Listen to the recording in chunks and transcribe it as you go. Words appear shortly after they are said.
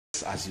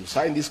things as you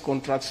sign these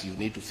contracts you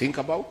need to think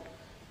about.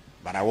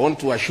 But I want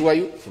to assure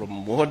you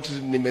from what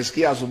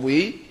nimesikia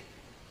asubuhi hii,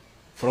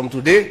 from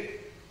today,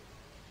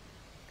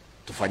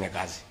 tufanye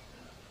kazi.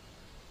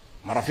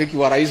 Marafiki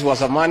wa rais wa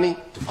zamani,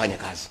 tufanye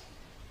kazi.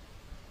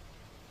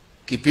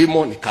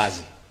 Kipimo ni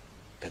kazi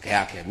peke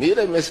yake. Mimi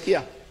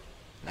nimesikia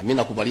na mimi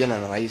nakubaliana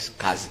na rais,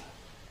 kazi.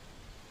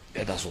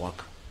 Let us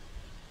work.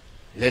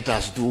 Let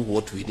us do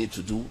what we need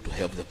to do to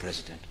help the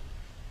president.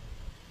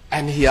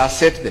 And he has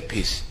set the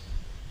pace.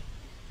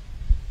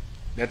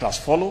 Let us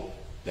follow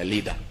the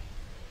leader,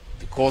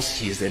 because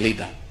he is the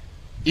leader.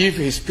 If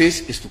his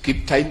pace is to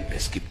keep time,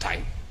 let's keep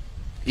time.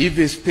 If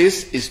his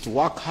pace is to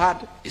work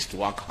hard, is to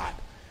work hard.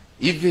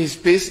 If his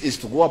pace is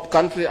to go up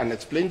country and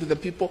explain to the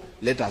people,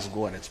 let us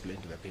go and explain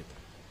to the people.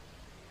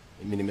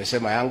 Mimi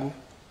nimesema yangu,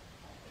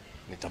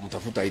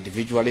 nitamtafuta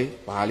individually,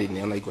 pahali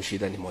niona iko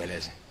shida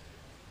nimueleze.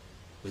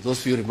 With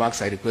those few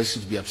remarks, I request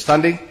you to be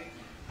upstanding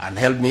and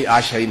help me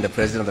usher in the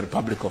President of the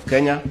Republic of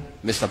Kenya.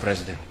 Mr.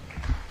 President.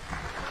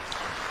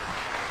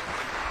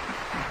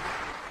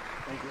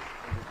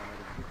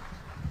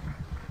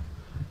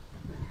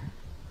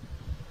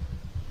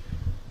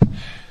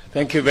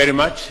 Thank you very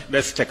much.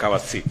 Let's take our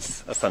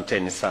seats.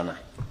 Asanteni sana.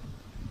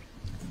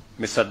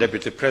 Mr.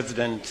 Deputy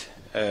President,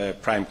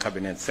 Prime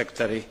Cabinet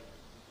Secretary,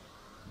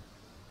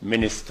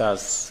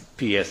 Ministers,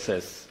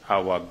 PSS,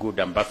 our good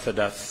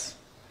ambassadors,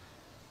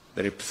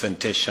 the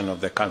representation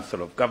of the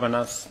Council of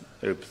Governors,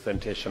 the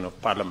representation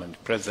of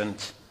Parliament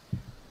present,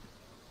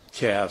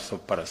 chairs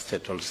of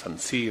parastatals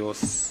and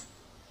CEOs,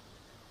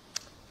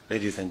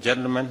 ladies and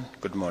gentlemen,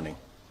 good morning.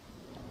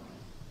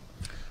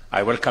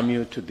 I welcome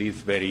you to this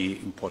very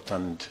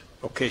important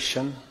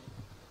occasion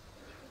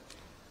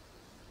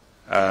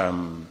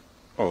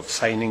of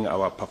signing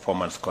our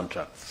performance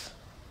contracts.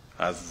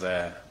 As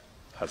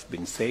has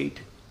been said,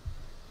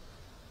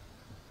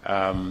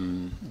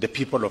 the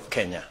people of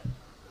Kenya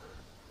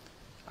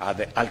are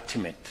the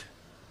ultimate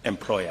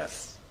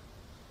employers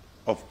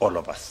of all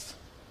of us.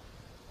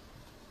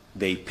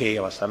 They pay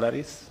our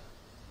salaries,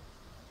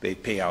 they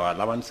pay our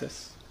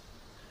allowances,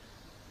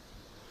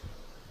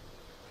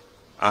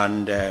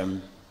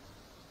 and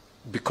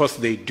because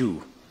they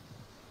do,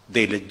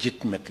 they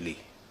legitimately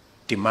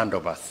demand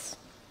of us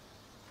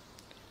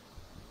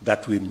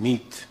that we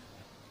meet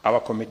our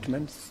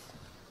commitments,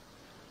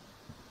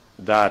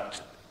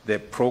 that the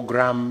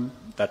program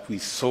that we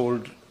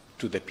sold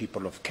to the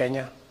people of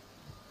Kenya,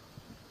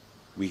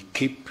 we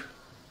keep,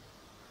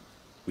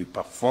 we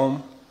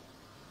perform,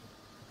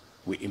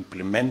 we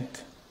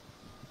implement,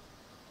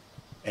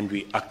 and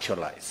we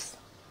actualize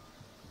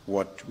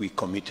what we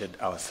committed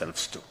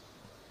ourselves to.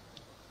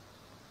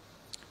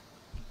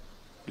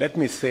 Let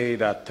me say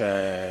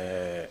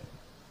that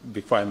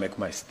before I make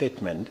my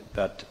statement,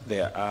 that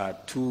there are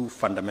two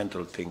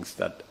fundamental things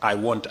that I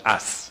want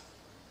us,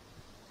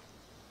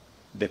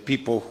 the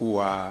people who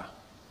are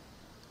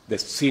the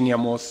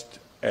senior-most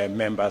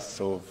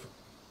members of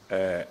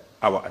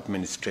our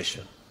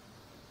administration,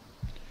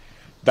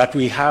 that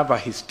we have a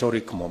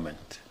historic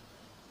moment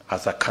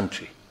as a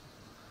country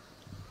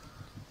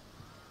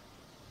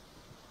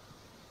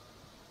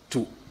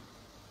to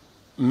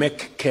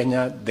make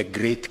Kenya the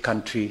great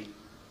country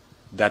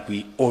that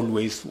we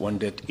always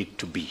wanted it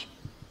to be.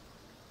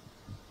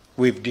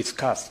 We've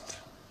discussed,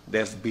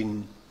 there's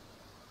been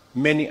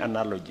many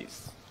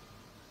analogies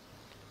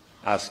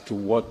as to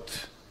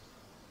what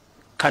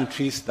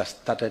countries that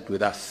started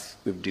with us.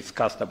 We've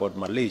discussed about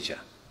Malaysia,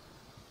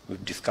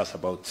 we've discussed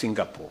about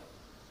Singapore,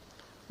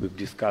 we've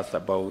discussed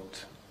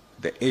about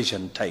the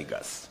Asian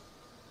tigers,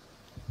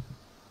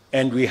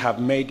 and we have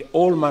made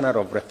all manner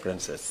of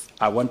references.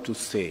 I want to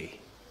say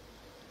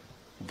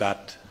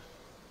that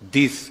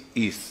this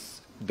is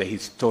the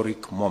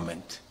historic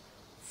moment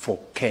for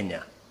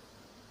Kenya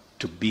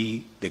to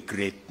be the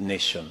great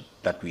nation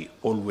that we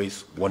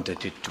always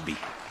wanted it to be.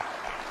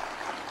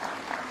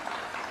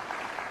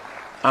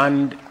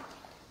 And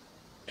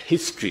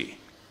history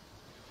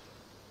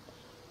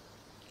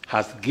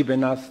has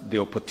given us the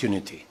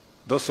opportunity,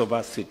 those of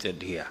us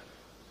seated here,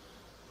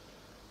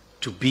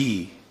 to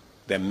be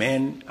the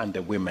men and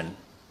the women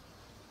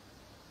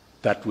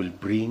that will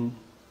bring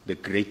the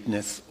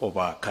greatness of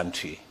our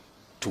country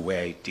to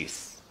where it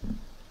is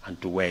and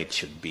to where it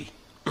should be.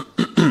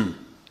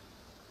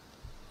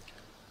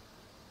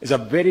 It's a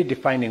very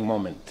defining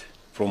moment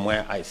from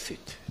where I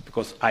sit,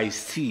 because I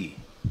see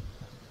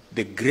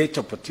the great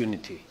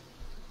opportunity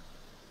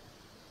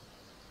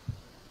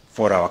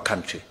for our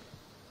country.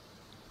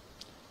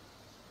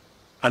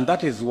 And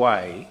that is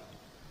why,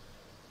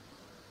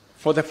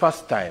 for the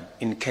first time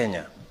in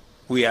Kenya,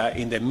 we are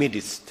in the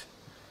midst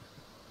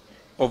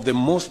of the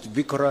most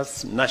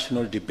vigorous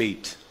national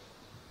debate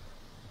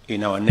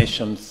in our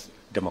nation's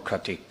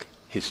democratic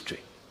history.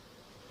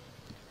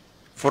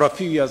 For a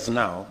few years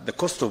now, the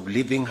cost of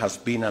living has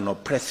been an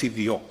oppressive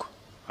yoke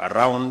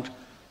around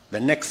the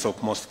necks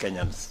of most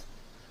Kenyans,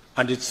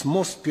 and its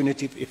most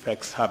punitive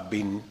effects have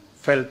been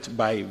felt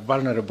by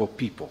vulnerable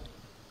people,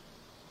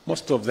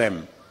 most of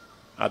them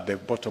at the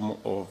bottom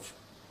of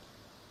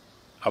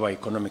our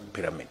economic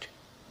pyramid.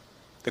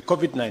 The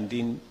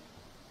COVID-19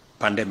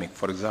 pandemic,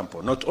 for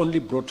example, not only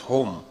brought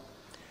home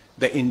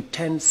the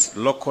intense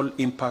local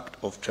impact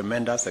of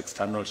tremendous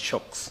external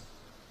shocks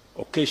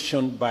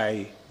occasioned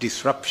by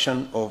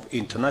disruption of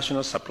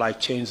international supply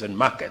chains and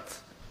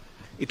markets,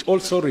 it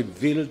also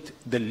revealed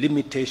the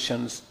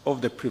limitations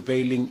of the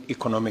prevailing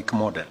economic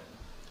model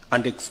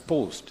and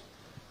exposed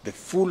the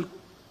full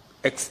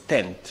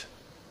extent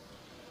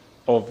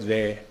of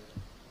the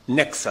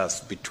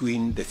nexus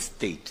between the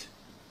state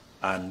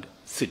and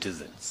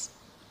citizens.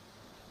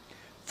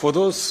 For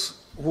those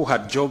who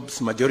had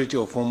jobs, majority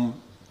of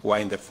whom were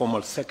in the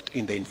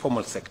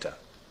informal sector,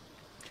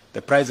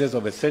 the prices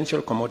of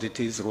essential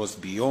commodities rose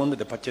beyond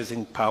the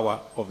purchasing power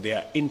of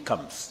their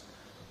incomes,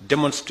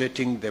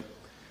 demonstrating the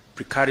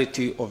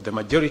precarity of the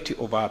majority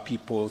of our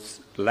people's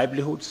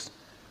livelihoods,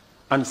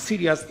 and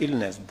serious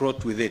illness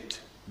brought with it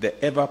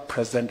the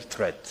ever-present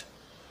threat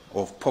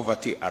of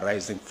poverty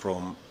arising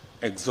from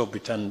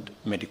exorbitant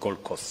medical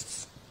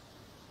costs.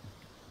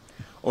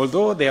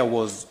 Although there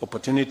was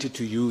opportunity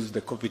to use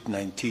the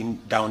COVID-19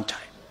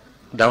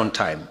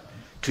 downtime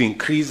to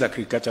increase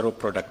agricultural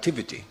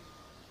productivity,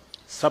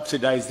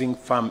 subsidizing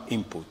farm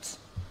inputs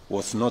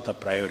was not a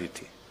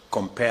priority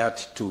compared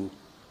to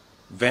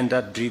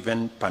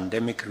vendor-driven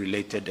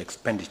pandemic-related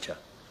expenditure,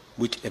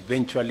 which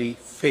eventually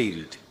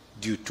failed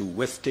due to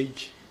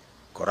wastage,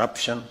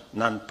 corruption,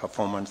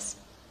 non-performance,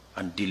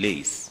 and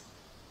delays.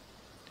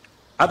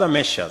 Other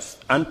measures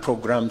and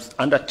programs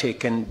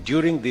undertaken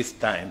during this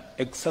time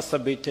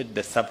exacerbated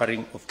the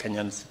suffering of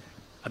Kenyans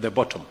at the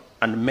bottom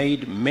and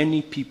made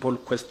many people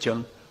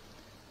question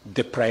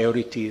the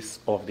priorities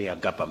of their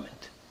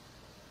government.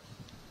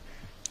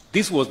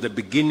 This was the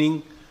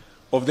beginning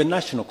of the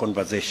national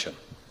conversation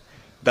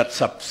that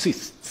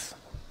subsists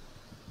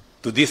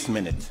to this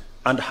minute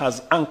and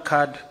has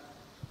anchored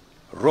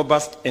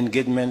robust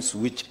engagements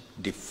which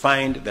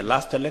defined the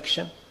last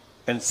election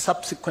and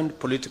subsequent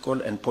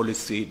political and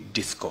policy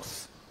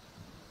discourse.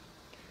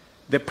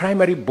 The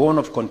primary bone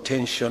of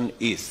contention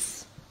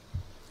is,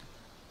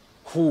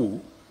 who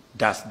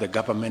does the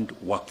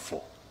government work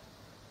for?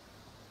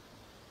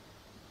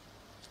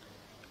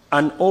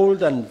 An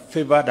old and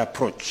favored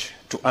approach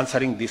to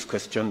answering this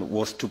question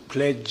was to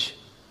pledge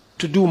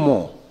to do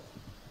more,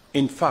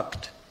 in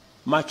fact,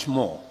 much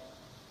more,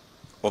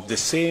 of the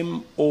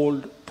same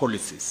old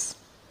policies,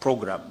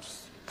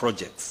 programs,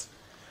 projects,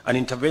 and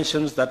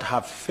interventions that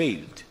have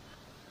failed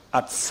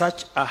at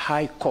such a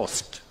high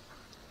cost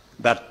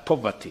that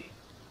poverty,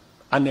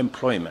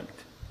 unemployment,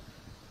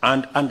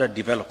 and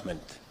underdevelopment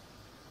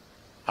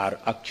are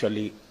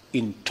actually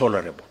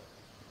intolerable.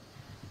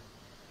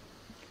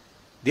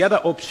 The other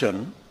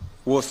option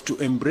was to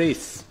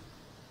embrace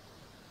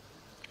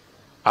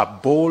a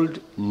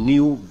bold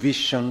new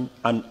vision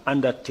and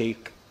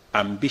undertake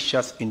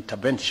ambitious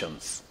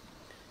interventions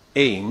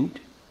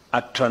aimed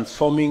at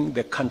transforming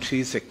the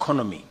country's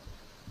economy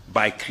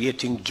by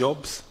creating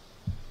jobs,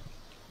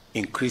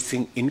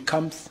 increasing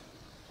incomes,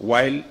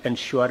 while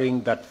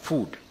ensuring that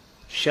food,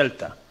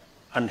 shelter,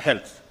 and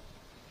health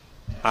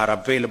are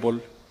available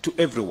to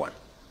everyone,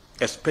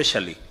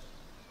 especially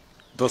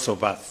those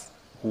of us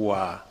who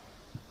are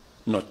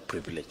not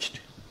privileged.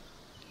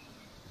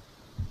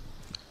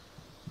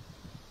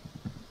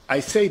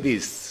 I say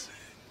this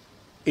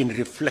in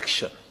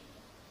reflection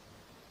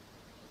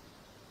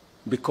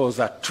because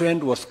a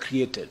trend was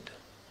created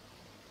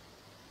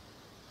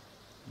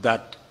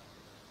that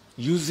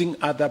using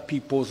other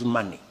people's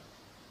money,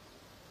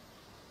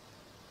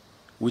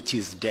 which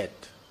is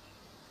debt,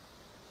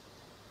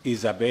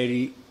 is a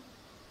very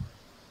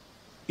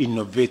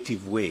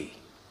innovative way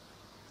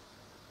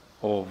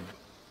of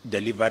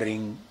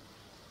delivering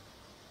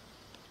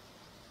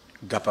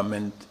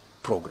government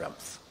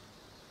programs,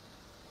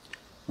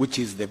 which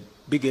is the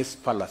biggest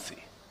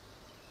fallacy,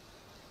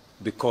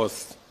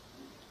 because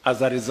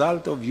as a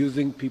result of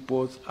using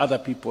other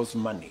people's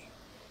money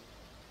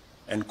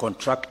and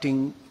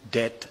contracting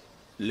debt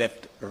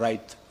left,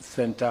 right,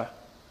 center,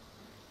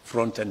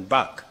 front and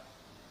back,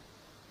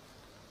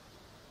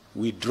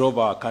 we drove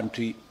our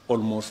country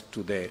almost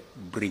to the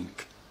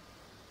brink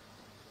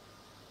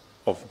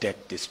of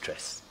debt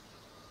distress.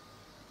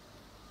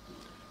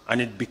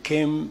 And it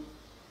became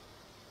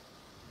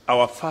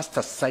our first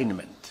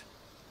assignment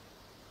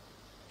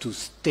to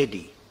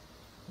steady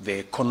the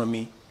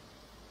economy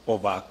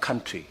of our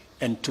country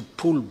and to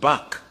pull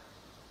back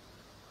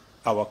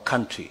our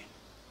country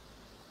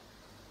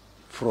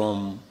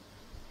from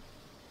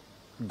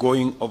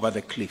going over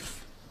the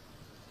cliff.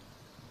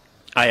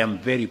 I am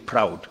very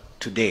proud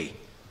today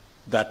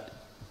that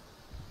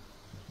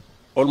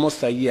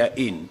almost a year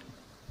in,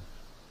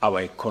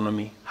 our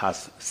economy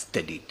has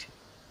steadied.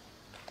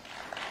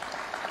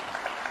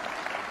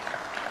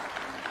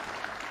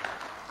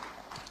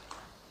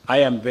 I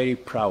am very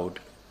proud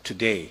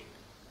today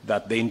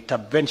that the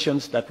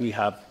interventions that we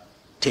have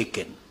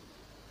taken,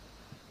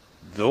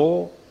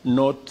 though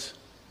not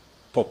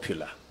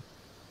popular,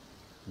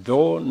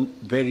 though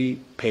very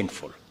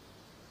painful,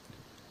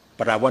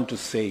 but I want to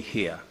say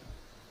here,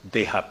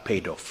 they have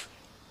paid off.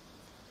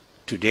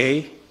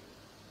 Today,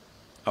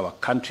 our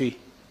country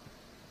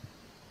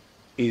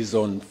is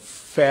on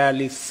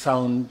fairly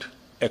sound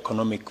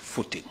economic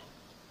footing.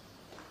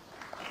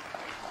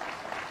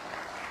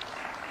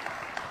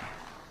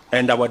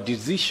 And our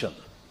decision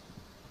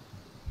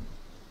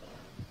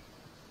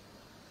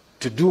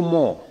to do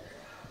more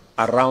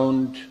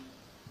around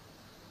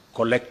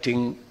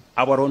collecting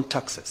our own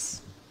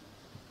taxes,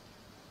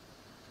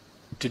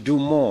 to do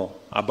more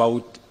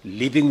about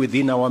living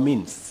within our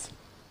means,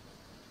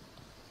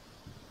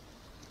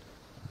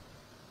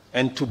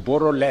 and to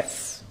borrow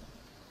less,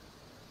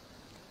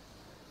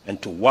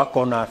 and to work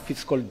on our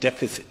fiscal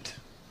deficit,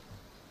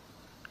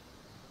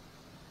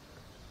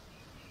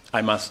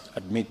 I must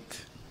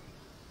admit,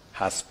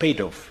 has paid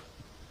off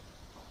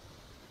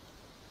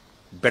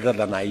better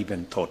than I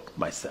even thought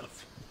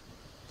myself.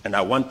 And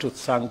I want to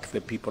thank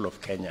the people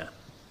of Kenya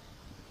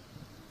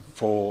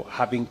for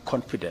having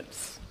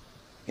confidence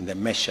in the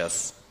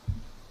measures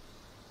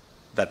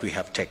that we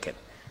have taken.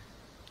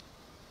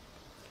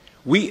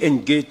 We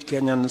engage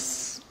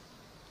Kenyans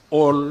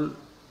all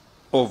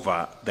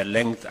over the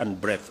length and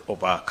breadth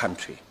of our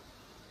country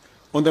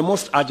on the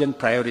most urgent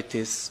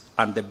priorities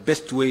and the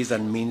best ways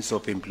and means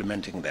of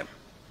implementing them.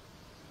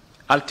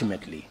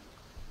 Ultimately,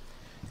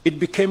 it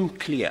became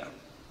clear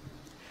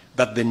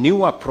that the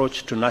new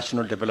approach to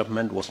national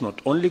development was not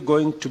only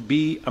going to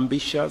be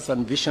ambitious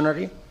and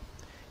visionary,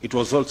 it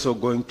was also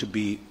going to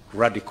be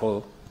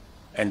radical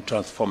and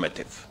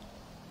transformative.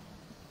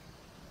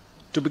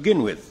 To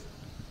begin with,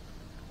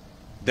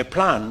 the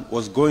plan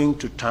was going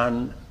to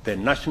turn the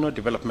national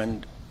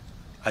development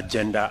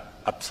agenda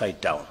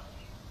upside down.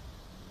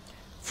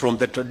 From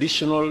the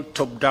traditional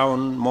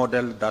top-down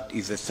model that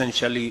is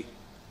essentially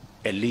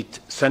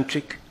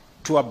elite-centric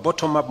to a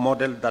bottom-up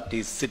model that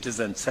is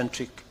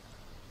citizen-centric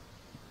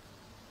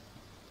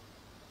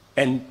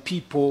and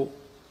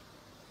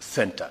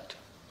people-centered.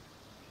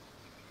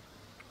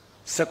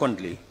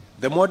 Secondly,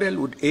 the model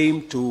would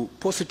aim to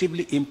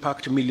positively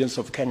impact millions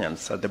of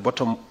Kenyans at the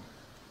bottom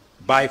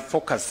by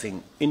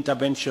focusing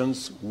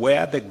interventions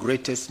where the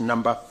greatest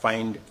number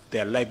find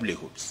their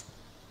livelihoods,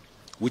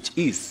 which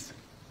is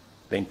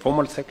the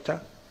informal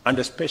sector and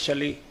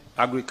especially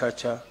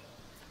agriculture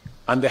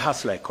and the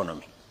hustler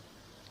economy.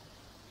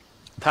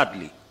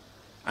 Thirdly,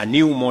 a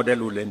new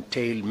model will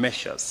entail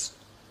measures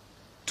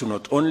to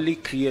not only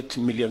create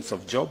millions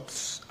of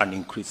jobs and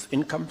increase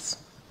incomes,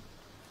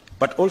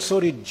 but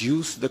also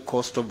reduce the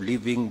cost of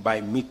living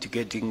by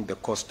mitigating the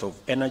cost of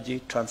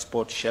energy,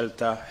 transport,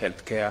 shelter,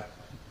 healthcare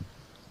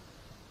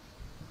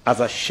as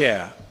a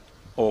share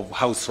of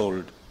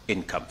household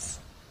incomes.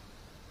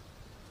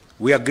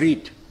 We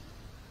agreed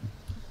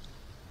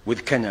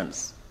with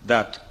Kenyans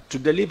that to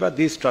deliver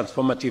this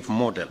transformative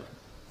model,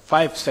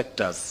 5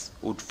 sectors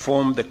would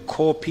form the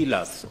core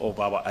pillars of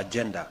our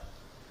agenda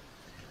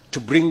to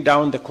bring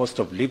down the cost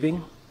of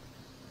living,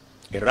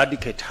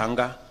 eradicate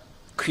hunger,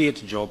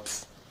 create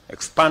jobs,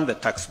 expand the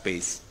tax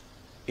base,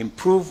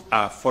 improve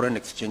our foreign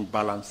exchange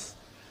balance,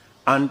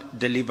 and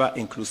deliver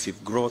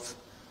inclusive growth,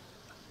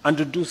 and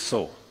to do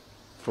so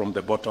from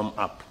the bottom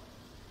up.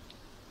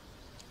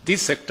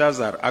 These sectors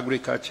are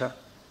agriculture,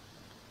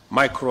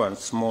 micro and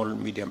small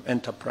medium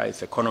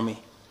enterprise economy,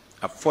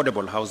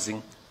 affordable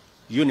housing,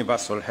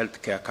 universal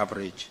healthcare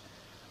coverage,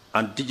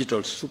 and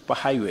digital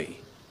superhighway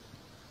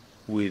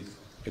with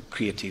a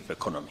creative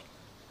economy.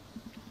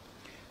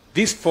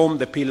 These form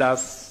the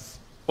pillars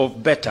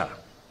of Better,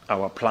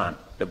 our plan,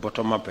 the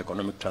bottom-up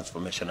economic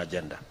transformation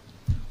agenda,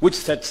 which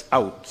sets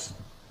out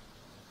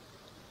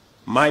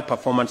my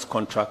performance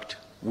contract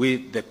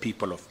with the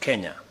people of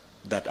Kenya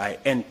that I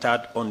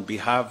entered on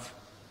behalf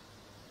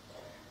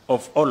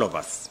of all of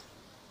us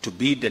to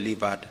be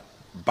delivered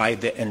by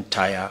the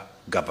entire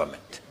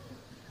government.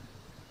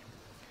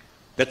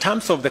 The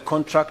terms of the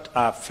contract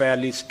are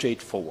fairly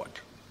straightforward.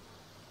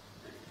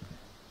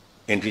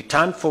 In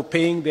return for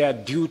paying their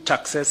due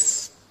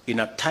taxes in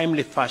a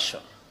timely fashion,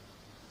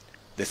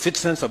 the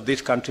citizens of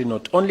this country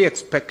not only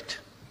expect,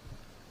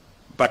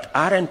 but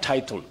are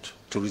entitled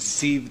to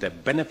receive the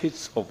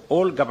benefits of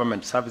all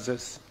government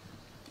services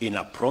in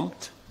a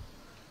prompt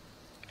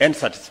and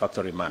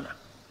satisfactory manner.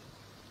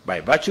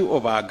 By virtue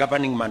of our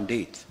governing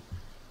mandate,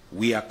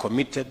 we are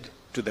committed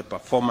to the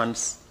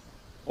performance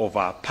of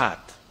our part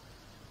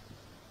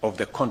of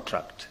the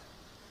contract,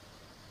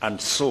 and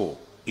so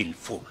in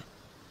full.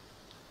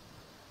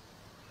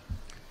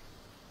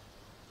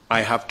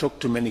 I have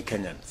talked to many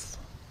Kenyans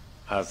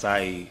as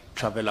I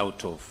travel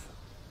out of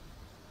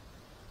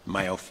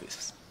my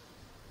office.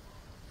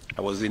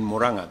 I was in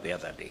Murang'a the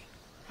other day,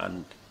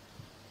 and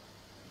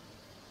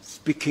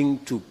speaking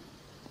to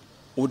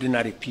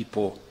ordinary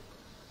people,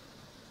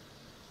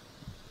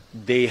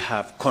 they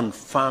have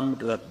confirmed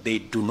that they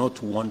do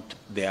not want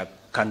their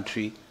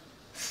country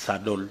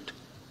saddled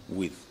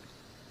with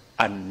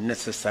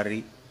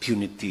unnecessary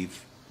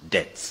punitive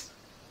debts.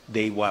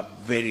 They were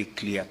very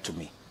clear to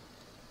me.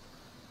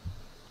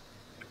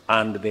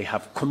 And they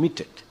have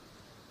committed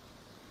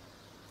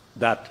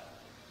that,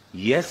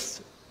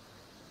 yes,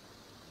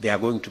 they are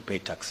going to pay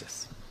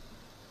taxes,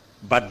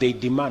 but they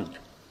demand,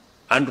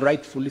 and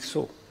rightfully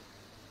so,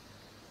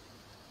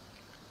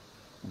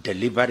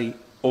 delivery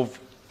of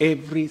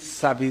every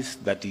service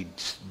that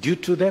is due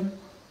to them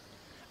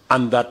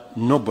and that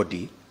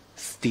nobody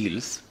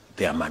steals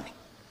their money.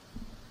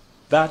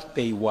 That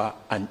they were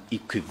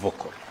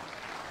unequivocal.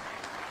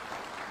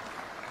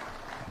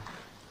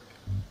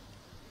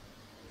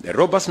 The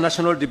robust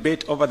national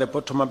debate over the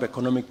bottom-up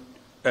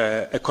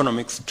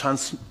economics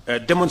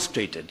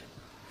demonstrated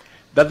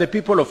that the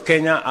people of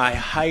Kenya are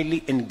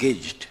highly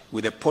engaged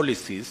with the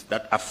policies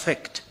that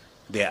affect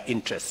their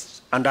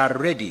interests and are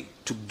ready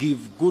to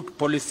give good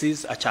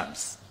policies a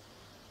chance.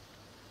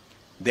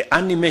 The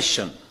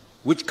animation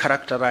which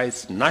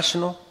characterized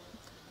national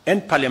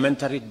and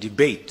parliamentary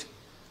debate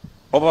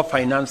over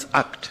Finance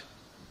Act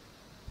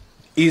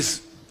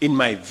is, in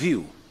my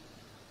view,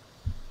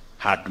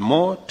 had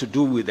more to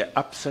do with the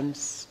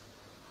absence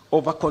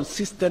of a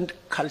consistent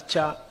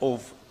culture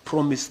of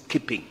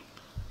promise-keeping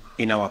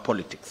in our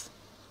politics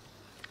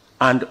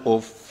and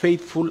of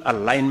faithful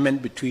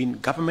alignment between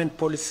government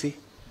policy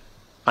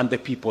and the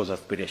people's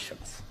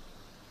aspirations.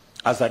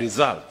 As a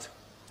result,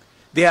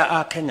 there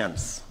are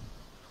Kenyans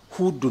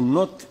who do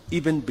not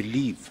even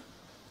believe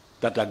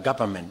that a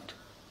government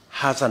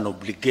has an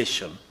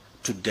obligation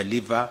to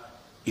deliver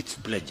its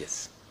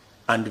pledges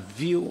and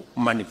view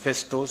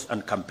manifestos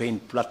and campaign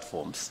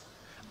platforms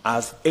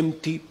as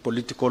empty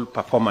political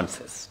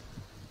performances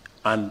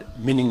and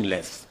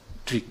meaningless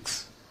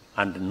tricks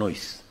and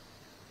noise.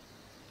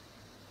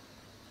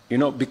 You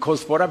know,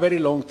 because for a very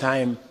long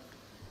time,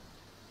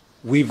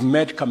 we've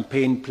made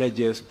campaign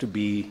pledges to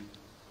be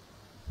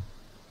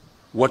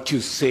what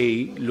you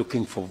say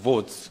looking for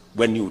votes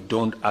when you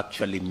don't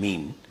actually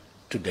mean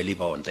to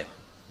deliver on them.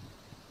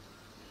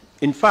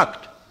 In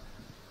fact,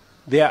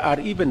 there are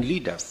even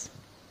leaders,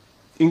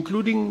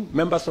 including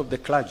members of the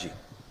clergy,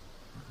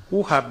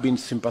 who have been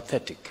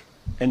sympathetic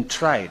and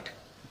tried,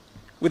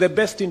 with the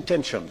best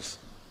intentions,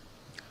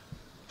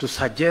 to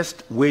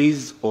suggest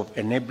ways of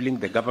enabling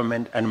the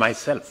government and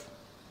myself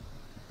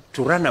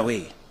to run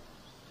away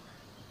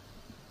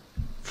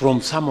from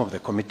some of the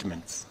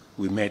commitments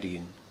we made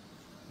in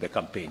the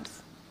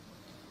campaigns.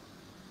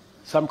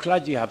 Some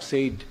clergy have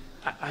said,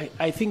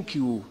 I think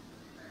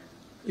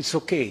it's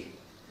okay.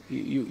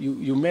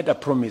 You made a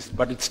promise,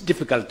 but it's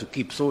difficult to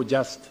keep, so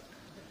just,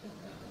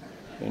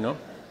 you know.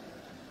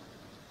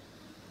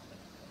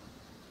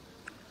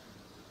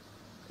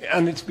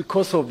 And it's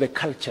because of the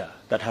culture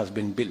that has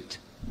been built.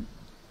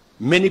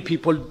 Many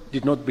people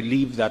did not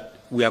believe that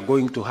we are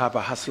going to have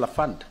a hustler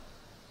fund.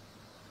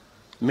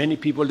 Many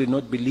people did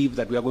not believe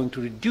that we are going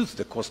to reduce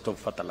the cost of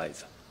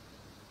fertilizer.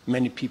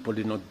 Many people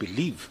did not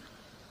believe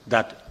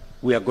that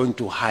we are going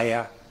to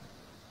hire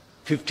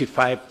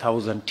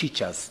 55,000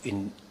 teachers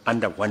in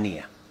under 1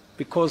 year,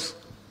 because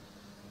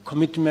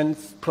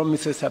commitments,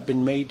 promises have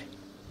been made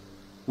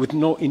with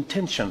no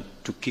intention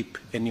to keep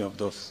any of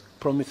those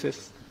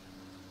promises.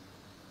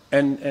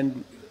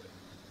 And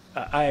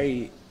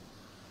I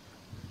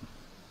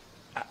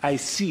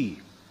see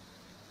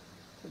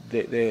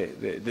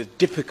the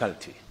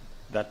difficulty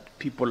that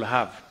people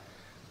have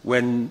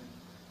when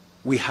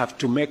we have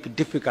to make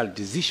difficult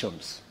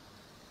decisions.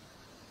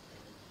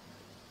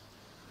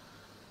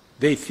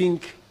 They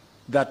think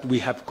that we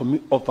have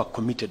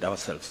overcommitted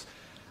ourselves.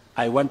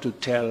 I want to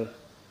tell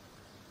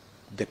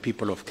the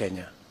people of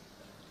Kenya,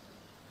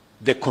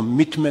 the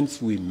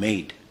commitments we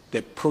made,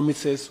 the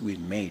promises we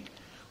made,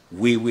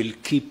 we will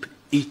keep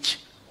each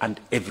and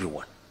every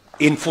one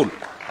in full.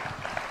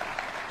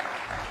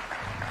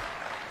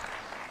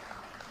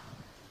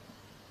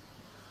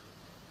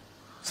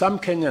 Some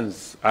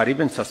Kenyans are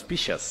even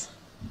suspicious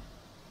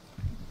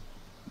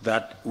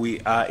that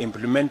we are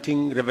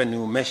implementing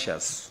revenue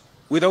measures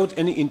without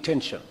any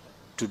intention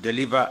to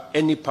deliver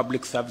any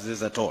public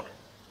services at all,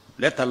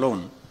 let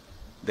alone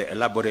the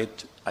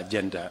elaborate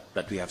agenda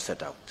that we have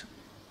set out.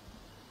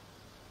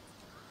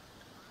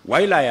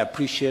 While I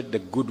appreciate the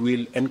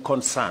goodwill and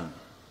concern,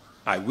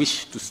 I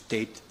wish to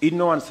state in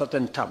no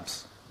uncertain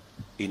terms,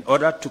 in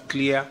order to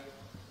clear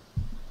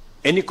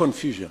any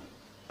confusion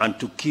and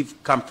to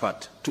give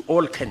comfort to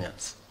all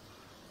Kenyans,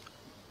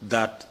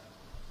 that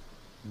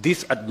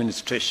this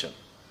administration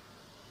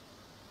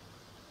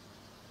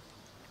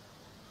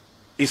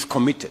is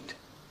committed,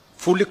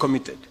 fully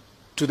committed,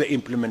 to the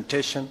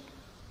implementation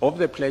of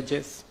the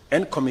pledges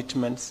and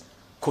commitments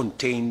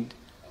contained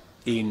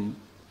in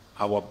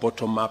our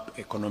bottom-up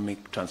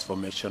economic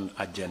transformation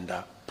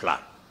agenda plan.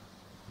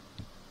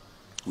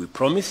 We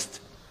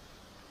promised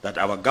that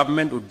our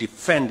government would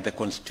defend the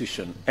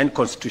Constitution and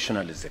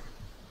constitutionalism,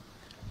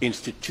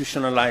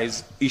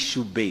 institutionalize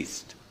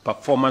issue-based,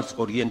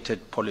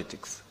 performance-oriented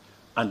politics,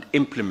 and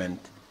implement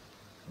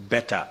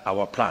better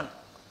our plan.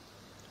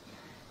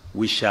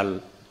 We shall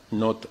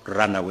not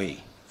run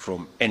away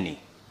from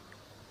any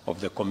of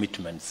the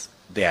commitments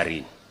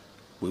therein.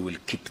 We will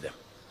keep them.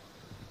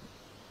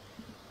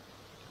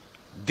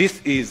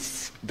 This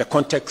is the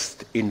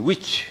context in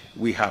which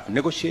we have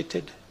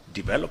negotiated,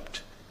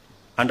 developed,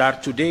 and are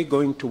today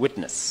going to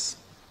witness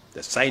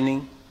the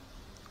signing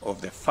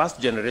of the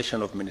first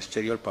generation of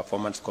ministerial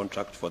performance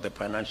contract for the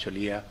financial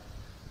year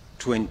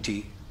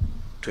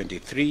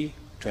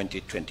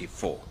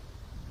 2023-2024.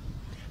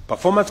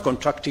 Performance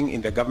contracting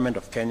in the government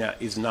of Kenya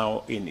is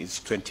now in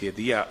its 20th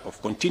year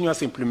of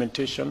continuous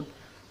implementation,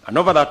 and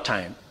over that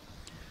time,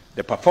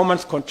 the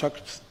performance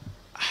contracts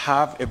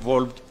have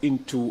evolved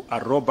into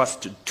a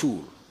robust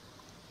tool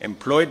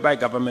employed by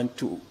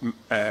government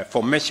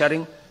for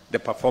measuring the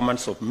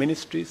performance of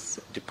ministries,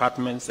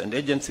 departments, and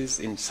agencies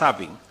in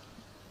serving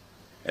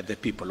the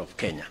people of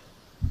Kenya.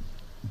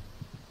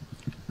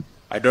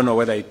 I don't know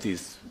whether it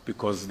is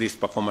because these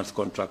performance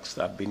contracts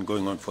have been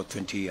going on for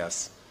 20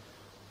 years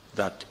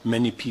that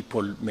many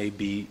people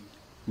maybe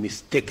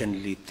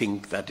mistakenly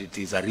think that it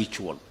is a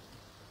ritual.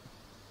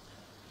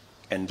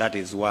 And that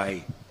is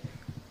why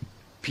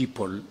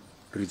people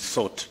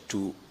resort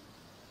to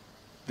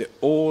the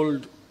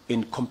old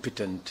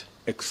incompetent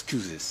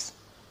excuses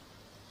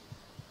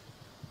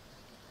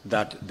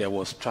that there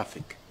was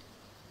traffic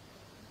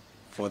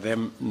for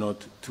them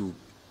not to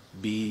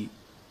be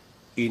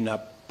in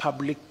a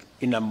public,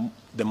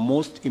 the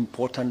most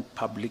important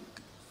public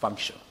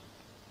function.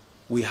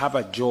 We have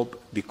a job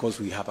because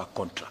we have a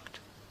contract.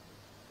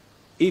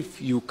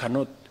 If you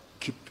cannot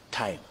keep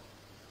time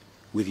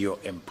with your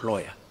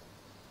employer,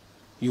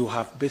 you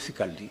have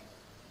basically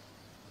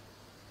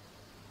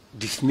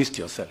dismissed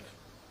yourself.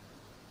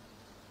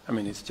 I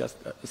mean, it's just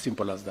as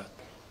simple as that.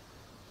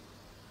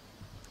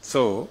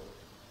 So,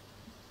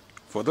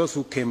 for those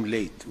who came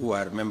late, who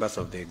are members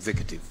of the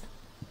executive,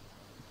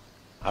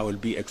 I will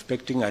be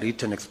expecting a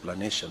written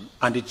explanation,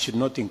 and it should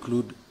not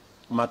include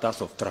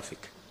matters of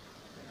traffic,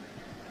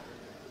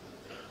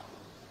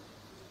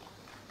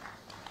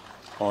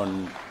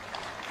 on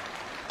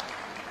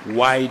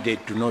why they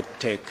do not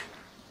take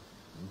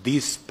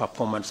these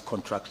performance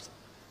contracts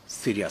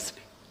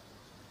seriously.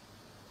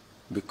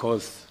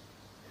 Because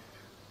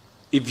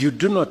if you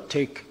do not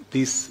take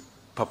this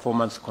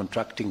performance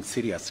contracting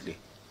seriously,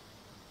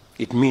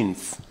 it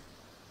means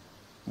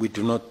we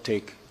do not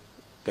take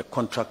the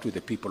contract with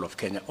the people of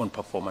Kenya on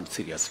performance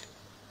seriously.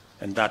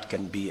 And that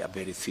can be a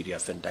very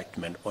serious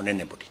indictment on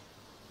anybody.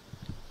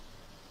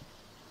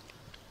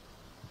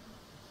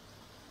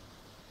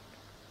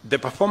 The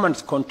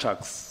performance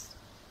contracts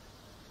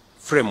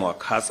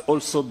framework has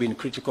also been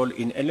critical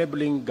in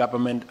enabling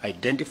government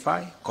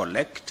identify,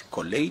 collect,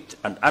 collate,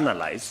 and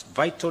analyze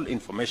vital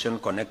information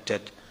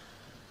connected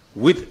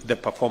with the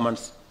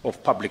performance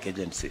of public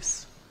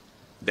agencies.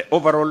 The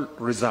overall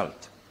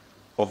result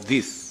of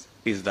this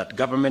is that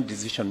government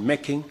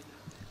decision-making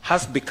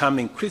has become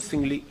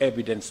increasingly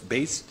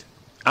evidence-based,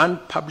 and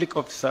public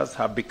officers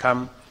have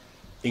become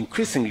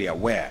increasingly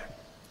aware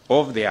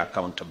of their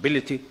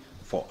accountability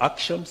for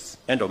actions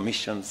and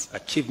omissions,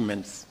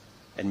 achievements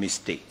and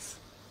mistakes.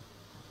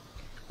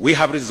 We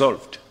have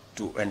resolved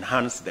to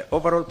enhance the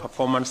overall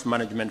performance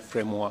management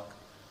framework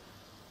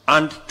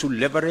and to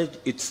leverage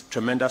its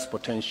tremendous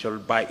potential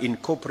by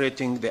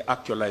incorporating the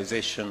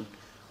actualization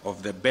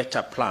of the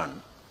better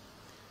plan,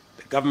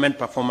 the government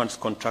performance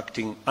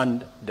contracting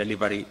and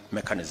delivery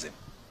mechanism.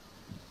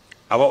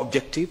 Our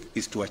objective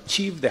is to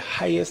achieve the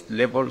highest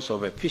levels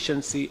of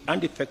efficiency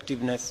and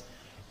effectiveness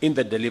in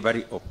the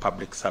delivery of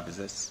public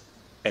services,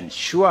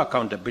 ensure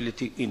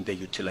accountability in the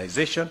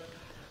utilization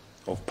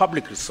of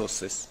public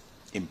resources,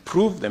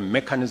 improve the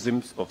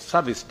mechanisms of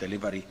service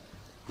delivery,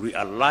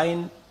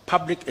 realign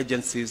public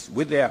agencies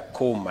with their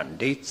core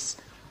mandates,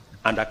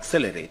 and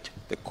accelerate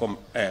the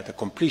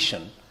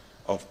completion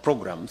of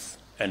programs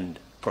and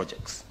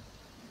projects.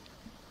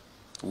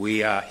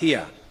 We are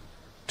here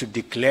to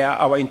declare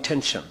our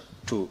intention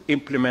to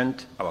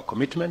implement our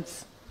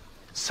commitments,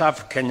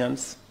 serve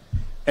Kenyans,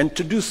 and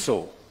to do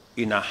so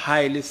in a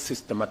highly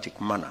systematic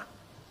manner.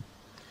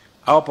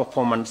 Our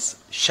performance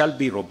shall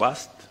be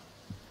robust.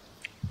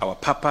 Our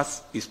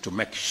purpose is to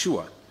make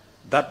sure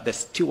that the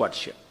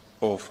stewardship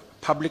of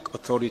public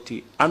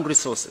authority and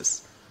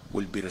resources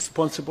will be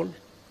responsible,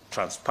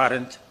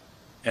 transparent,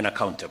 and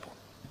accountable.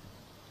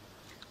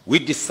 We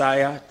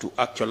desire to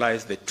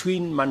actualize the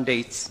twin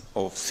mandates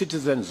of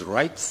citizens'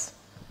 rights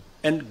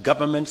and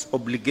government's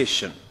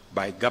obligation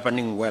by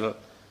governing well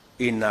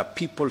in a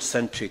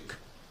people-centric,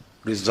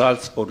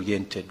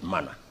 results-oriented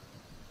manner.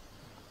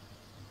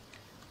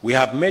 We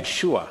have made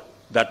sure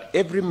that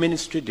every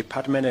ministry,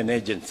 department, and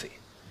agency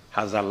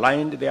has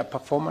aligned their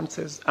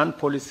performances and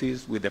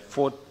policies with the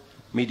fourth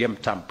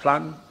medium-term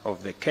plan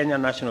of the Kenya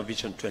National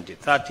Vision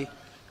 2030,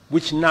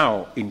 which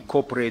now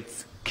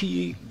incorporates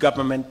key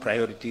government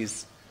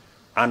priorities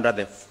under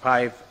the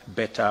 5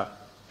 better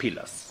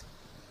pillars.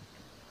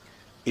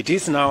 It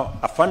is now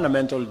a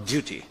fundamental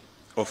duty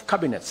of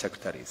cabinet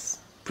secretaries,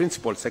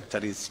 principal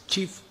secretaries,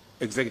 chief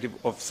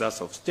executive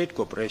officers of state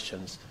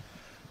corporations,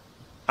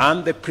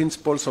 and the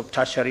principals of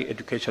tertiary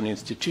education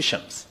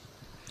institutions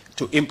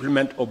to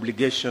implement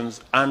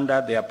obligations under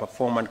their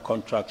performance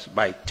contracts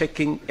by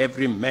taking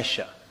every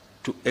measure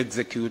to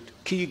execute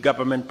key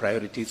government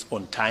priorities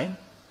on time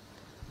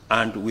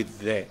and with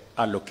the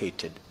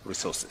allocated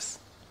resources.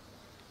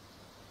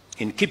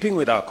 In keeping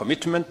with our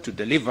commitment to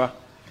deliver,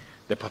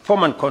 the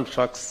performance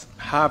contracts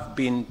have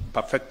been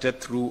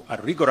perfected through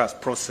a rigorous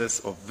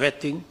process of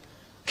vetting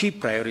key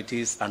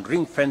priorities and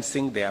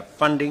ring-fencing their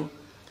funding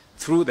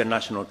through the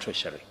National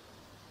Treasury.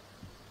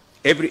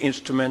 Every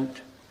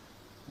instrument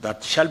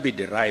that shall be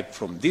derived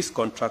from these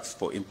contracts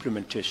for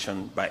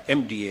implementation by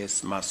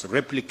MDAs must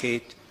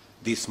replicate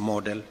this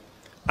model,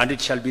 and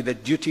it shall be the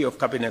duty of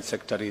Cabinet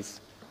Secretaries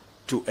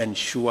to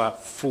ensure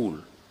full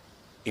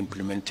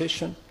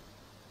implementation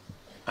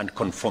and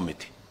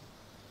conformity.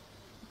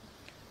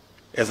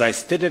 As I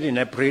stated in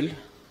April,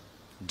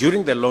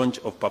 during the launch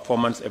of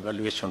Performance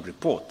Evaluation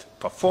Report,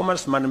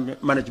 performance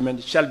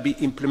management shall be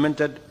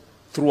implemented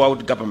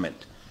throughout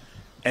government,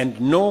 and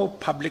no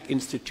public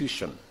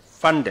institution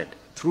funded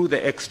through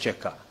the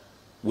Exchequer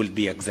will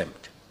be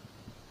exempt.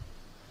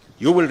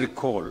 You will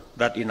recall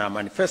that in our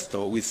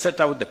manifesto, we set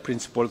out the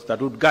principles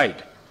that would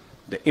guide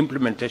the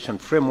implementation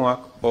framework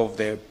of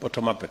the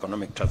bottom-up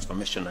economic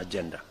transformation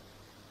agenda,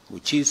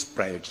 which is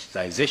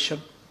prioritization,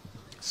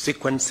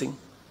 sequencing,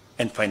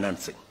 and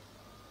financing.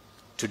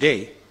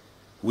 Today,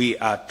 we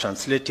are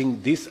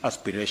translating this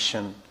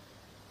aspiration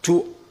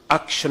to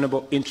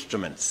actionable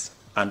instruments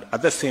and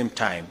at the same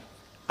time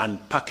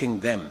unpacking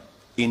them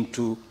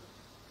into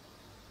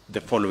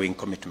the following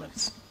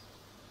commitments.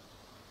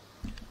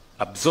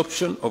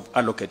 Absorption of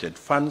allocated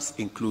funds,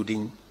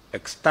 including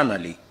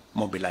externally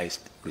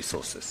mobilized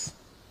resources.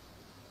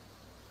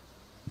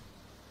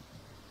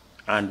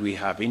 And we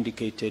have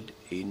indicated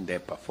in the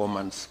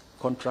performance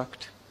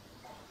contract,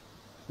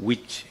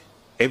 which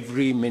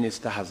every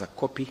minister has a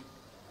copy,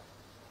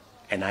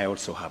 and I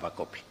also have a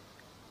copy.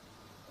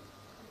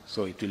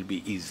 So it will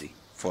be easy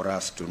for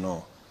us to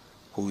know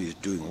who is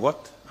doing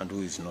what and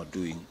who is not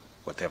doing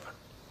whatever.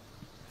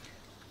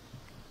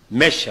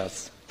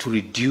 Measures to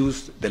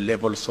reduce the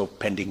levels of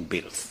pending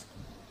bills.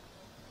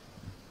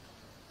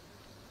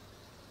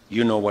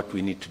 You know what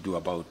we need to do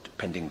about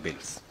pending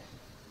bills.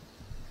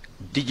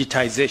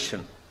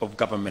 Digitization of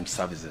government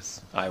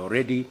services. I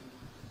already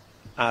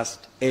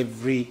asked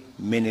every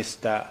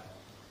minister,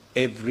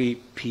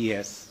 every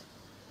PS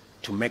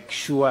to make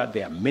sure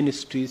their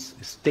ministries,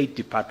 state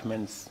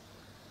departments,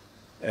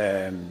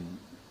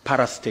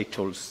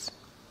 parastatals,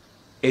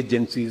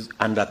 agencies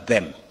under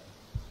them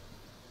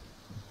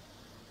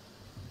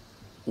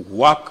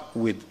work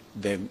with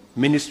the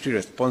ministry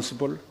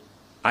responsible,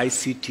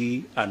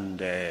 ICT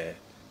and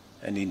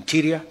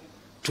Interior,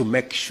 to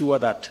make sure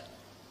that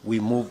we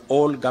move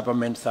all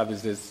government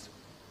services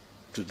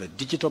to the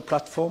digital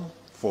platform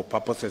for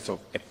purposes of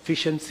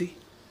efficiency,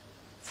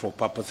 for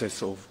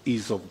purposes of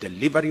ease of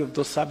delivery of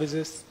those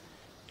services,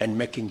 and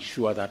making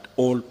sure that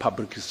all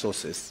public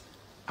resources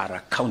are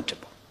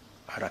accountable,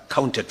 are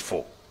accounted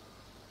for.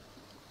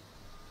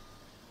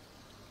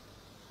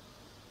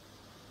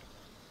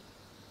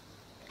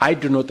 I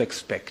do not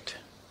expect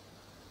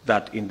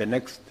that in the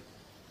next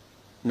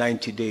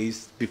 90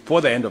 days,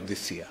 before the end of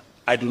this year,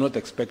 I do not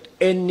expect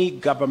any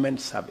government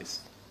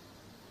service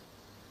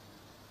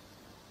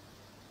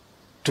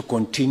to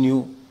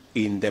continue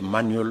in the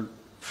manual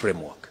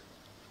framework.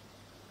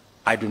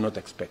 I do not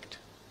expect.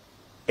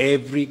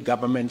 Every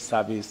government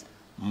service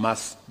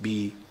must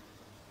be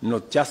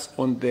not just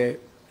on the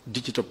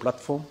digital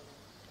platform,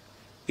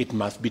 it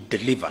must be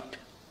delivered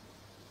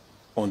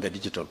on the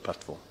digital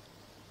platform.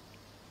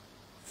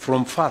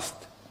 From first,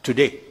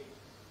 today,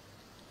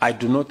 I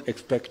do not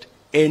expect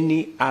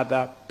any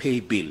other pay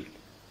bill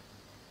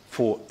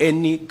for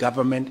any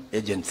government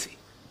agency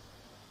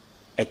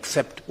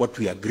except what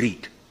we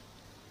agreed,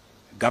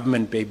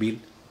 government pay bill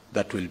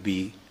that will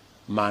be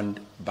manned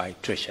by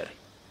Treasury.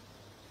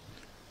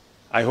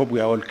 I hope we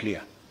are all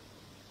clear.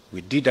 We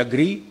did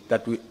agree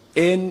that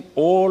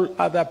all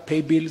other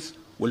pay bills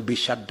will be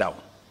shut down.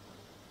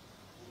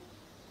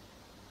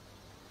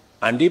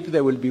 And if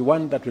there will be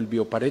one that will be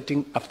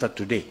operating after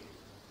today,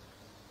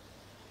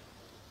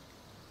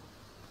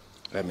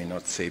 let me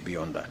not say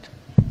beyond that,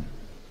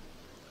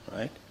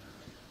 right?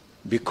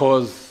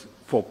 Because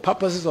for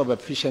purposes of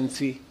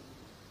efficiency,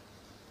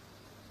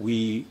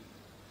 we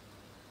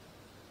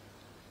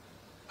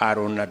are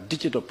on a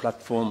digital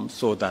platform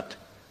so that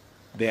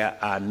there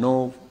are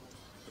no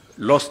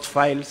lost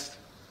files,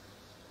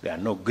 there are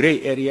no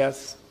gray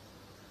areas,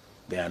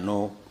 there are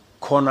no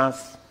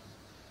corners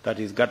that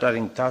is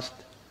gathering dust.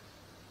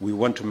 We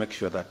want to make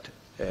sure that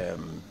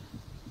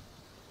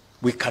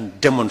we can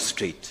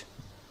demonstrate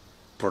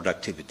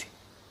productivity.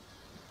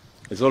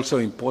 It's also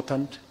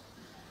important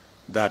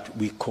that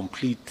we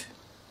complete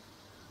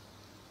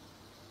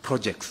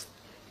projects.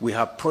 We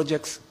have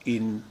projects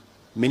in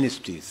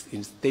ministries,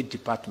 in state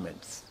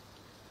departments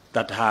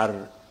that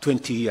are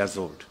 20 years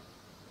old.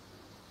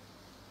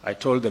 I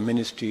told the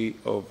Ministry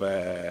of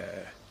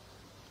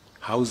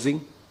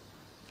Housing,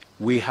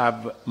 we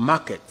have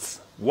markets,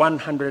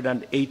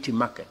 180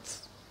 markets,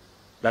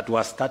 that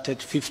was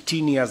started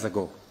 15 years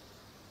ago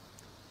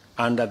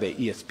under the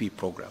ESP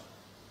program.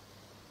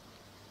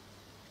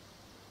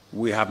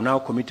 We have now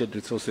committed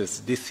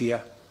resources this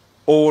year.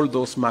 All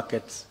those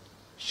markets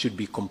should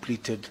be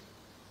completed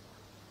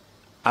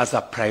as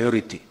a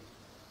priority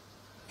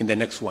in the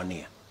next 1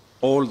 year.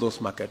 All those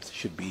markets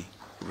should be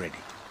ready.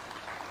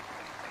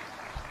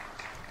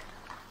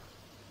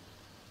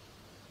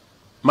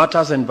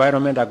 Matters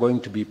environment are going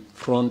to be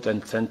front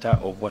and center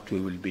of what we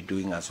will be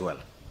doing as well.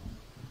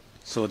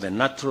 So the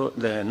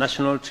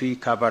National Tree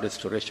Cover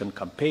Restoration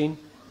Campaign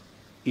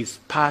is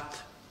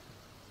part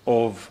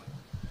of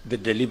the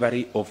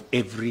delivery of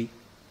every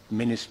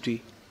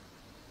ministry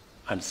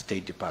and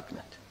State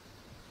Department.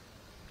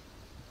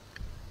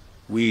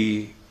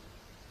 We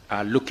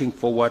are looking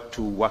forward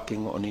to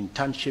working on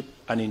internship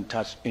and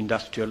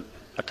industrial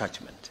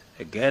attachment.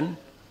 Again,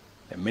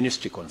 the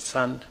ministry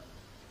concerned,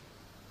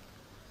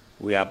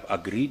 we have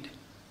agreed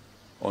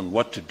on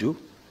what to do.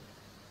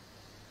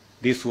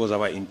 This was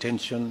our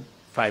intention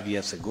 5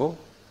 years ago,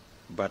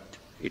 but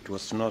it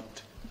was not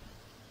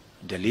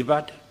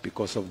delivered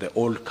because of the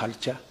old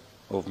culture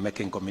of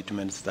making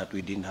commitments that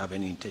we didn't have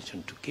any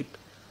intention to keep.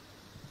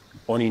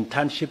 On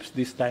internships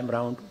this time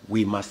around,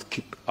 we must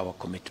keep our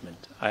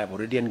commitment. I have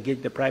already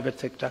engaged the private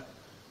sector.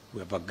 We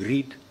have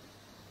agreed.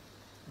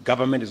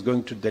 Government is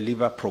going to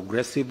deliver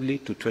progressively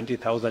to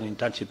 20,000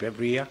 internships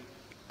every year.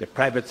 The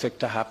private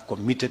sector have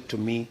committed to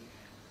me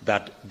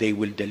that they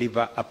will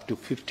deliver up to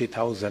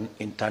 50,000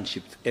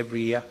 internships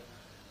every year.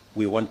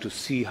 We want to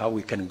see how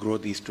we can grow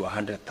this to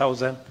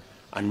 100,000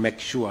 and make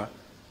sure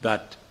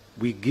that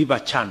we give a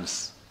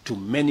chance to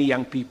many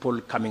young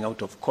people coming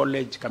out of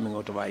college, coming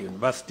out of our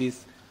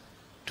universities,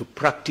 to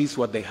practice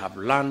what they have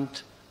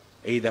learned,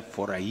 either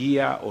for a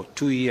year or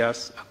 2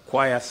 years,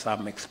 acquire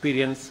some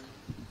experience,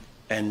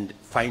 and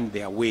find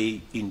their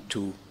way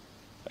into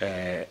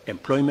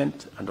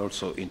employment and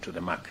also into the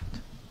market.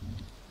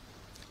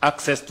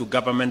 Access to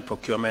government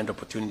procurement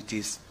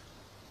opportunities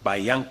by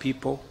young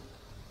people,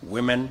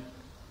 women,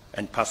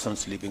 and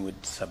persons living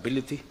with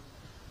disability.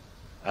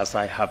 As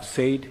I have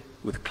said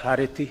with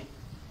clarity,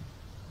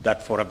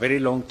 that for a very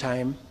long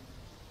time,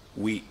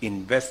 we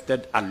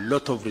invested a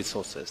lot of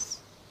resources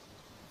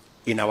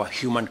in our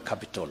human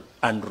capital,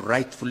 and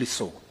rightfully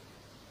so.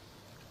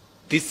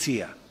 This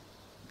year,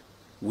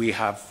 we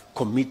have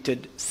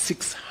committed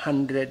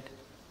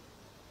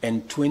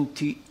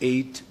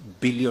 628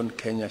 billion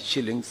Kenya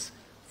shillings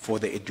for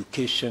the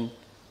education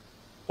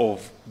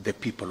of the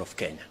people of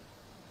Kenya.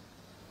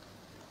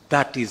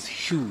 That is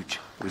huge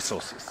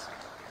resources.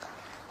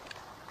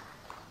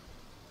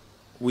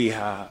 We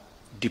are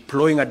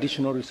deploying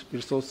additional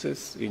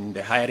resources in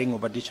the hiring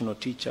of additional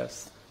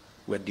teachers.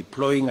 We're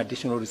deploying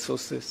additional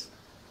resources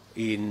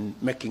in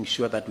making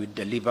sure that we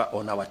deliver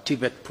on our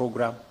TVET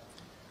program.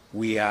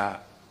 We are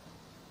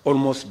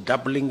almost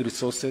doubling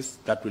resources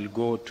that will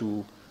go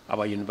to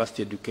our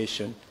university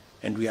education,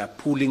 and we are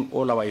pulling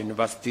all our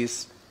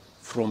universities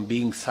from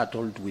being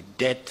saddled with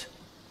debt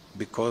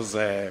because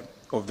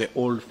of the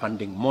old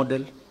funding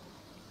model.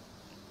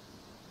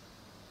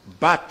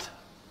 But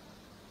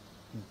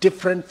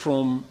different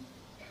from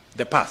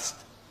the past,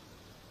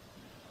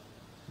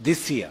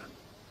 this year,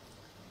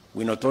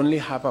 we not only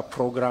have a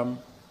program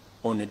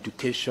on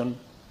education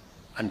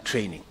and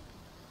training,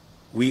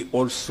 we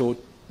also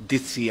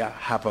this year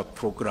have a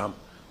program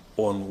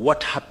on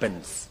what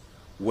happens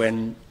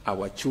when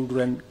our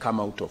children come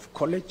out of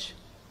college,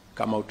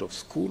 come out of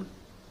school,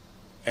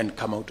 and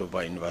come out of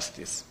our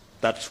universities.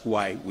 That's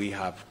why we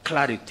have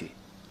clarity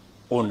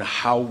on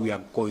how we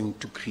are going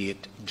to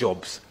create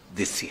jobs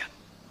this year.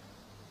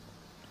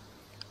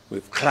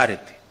 With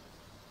clarity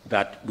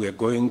that we are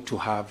going to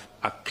have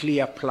a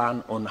clear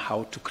plan on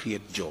how to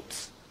create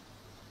jobs.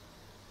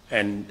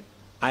 And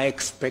I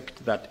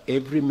expect that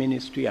every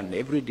ministry and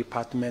every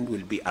department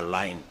will be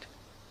aligned.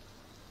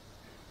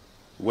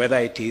 Whether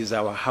it is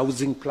our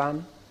housing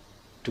plan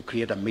to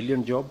create 1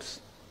 million jobs,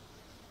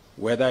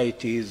 whether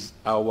it is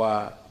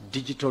our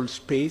digital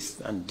space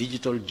and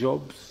digital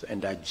jobs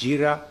and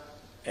Ajira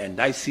and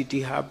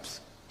ICT hubs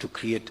to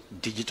create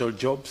digital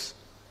jobs,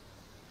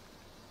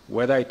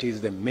 whether it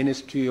is the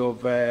Ministry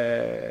of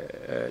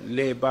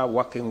Labor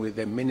working with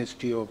the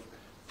Ministry of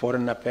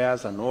Foreign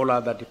Affairs and all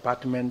other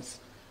departments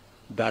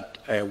that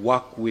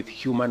work with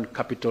human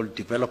capital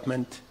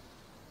development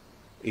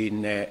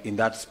in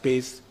that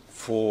space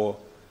for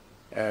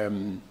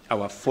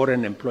our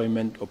foreign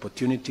employment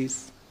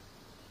opportunities,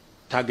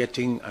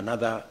 targeting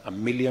another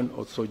 1 million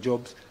or so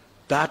jobs.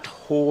 That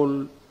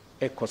whole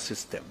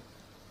ecosystem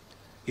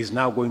is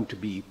now going to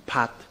be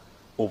part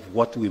of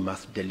what we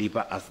must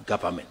deliver as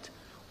government.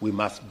 We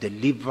must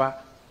deliver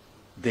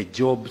the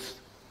jobs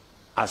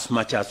as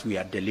much as we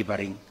are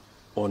delivering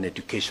on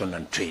education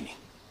and training.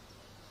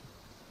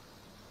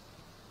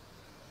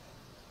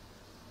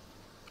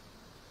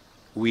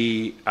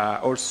 We are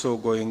also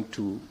going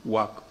to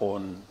work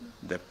on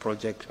the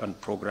project and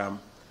program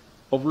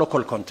of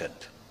local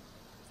content.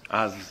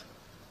 As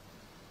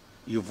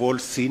you've all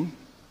seen,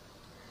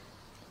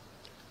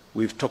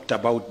 we've talked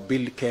about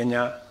Build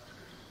Kenya,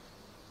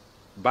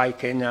 Buy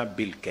Kenya,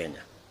 Build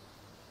Kenya.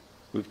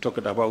 We've talked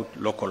about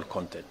local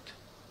content.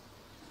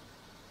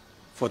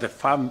 For the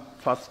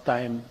first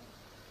time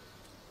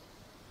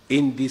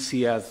in this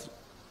year's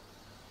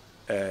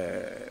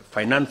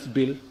finance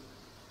bill,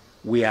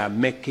 we are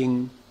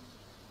making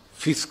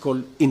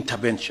fiscal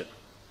intervention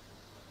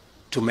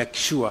to make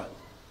sure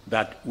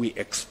that we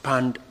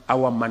expand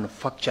our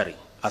manufacturing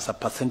as a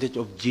percentage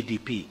of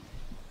GDP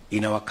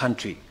in our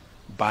country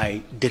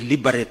by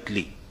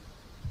deliberately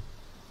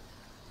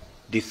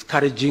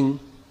discouraging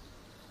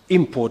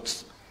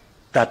imports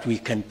that we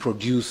can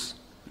produce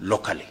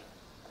locally,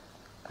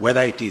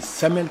 whether it is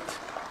cement,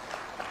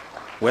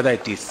 whether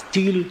it is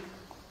steel,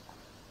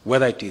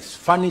 whether it is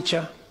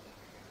furniture,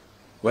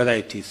 whether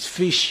it is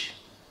fish,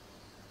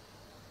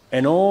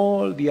 and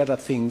all the other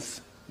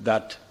things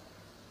that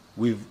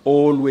we've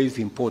always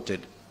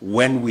imported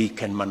when we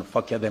can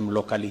manufacture them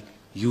locally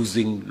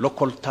using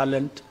local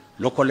talent,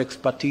 local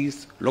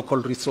expertise, local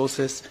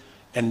resources,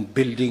 and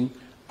building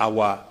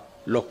our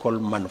local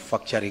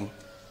manufacturing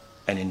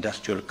and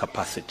industrial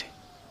capacity.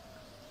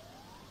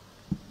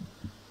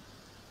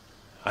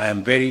 I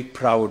am very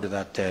proud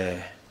that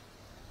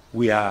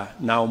we are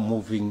now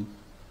moving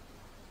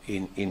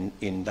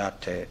in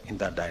that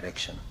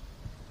direction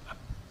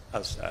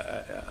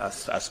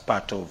as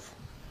part of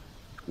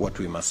what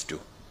we must do.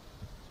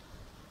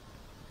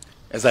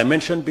 As I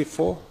mentioned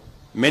before,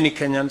 many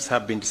Kenyans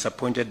have been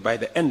disappointed by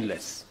the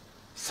endless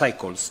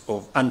cycles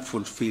of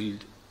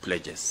unfulfilled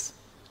pledges.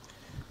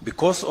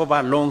 Because of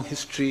our long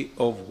history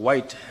of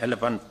white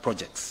elephant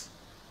projects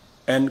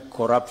and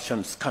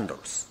corruption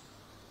scandals,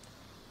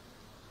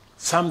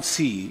 some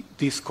see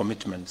these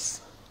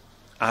commitments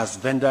as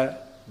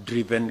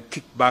vendor-driven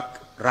kickback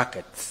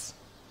rackets,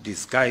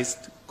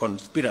 disguised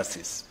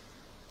conspiracies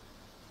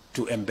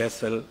to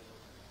embezzle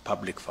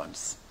public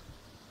funds.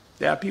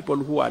 There are people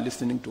who are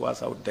listening to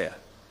us out there.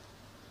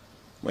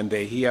 When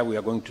they hear we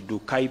are going to do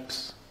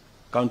KIPes,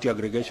 County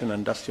Aggregation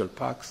Industrial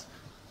Parks,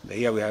 they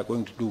hear we are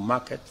going to do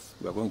markets,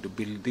 we are going to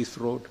build this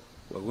road,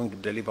 we are going to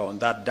deliver on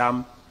that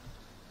dam,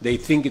 they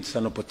think it's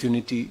an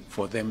opportunity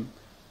for them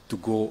to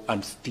go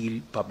and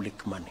steal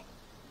public money.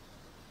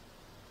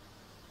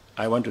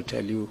 I want to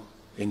tell you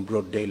in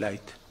broad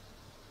daylight,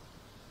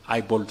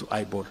 eyeball to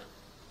eyeball,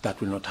 that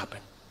will not happen.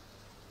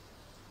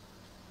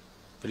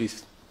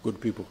 Please, good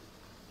people.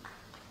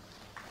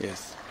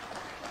 Yes.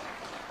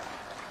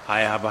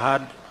 I have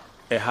had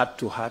a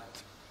heart-to-heart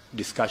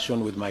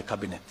discussion with my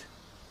cabinet.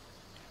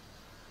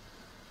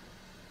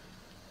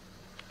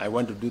 I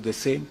want to do the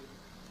same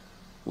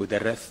with the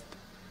rest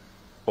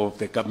of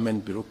the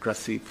government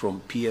bureaucracy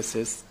from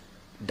PSS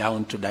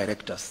down to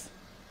directors.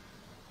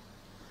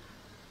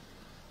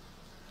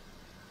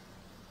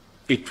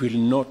 It will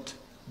not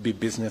be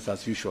business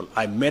as usual.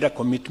 I made a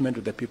commitment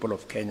to the people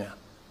of Kenya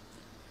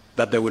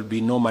that there will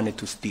be no money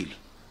to steal.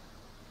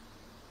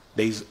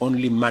 There is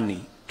only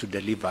money to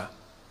deliver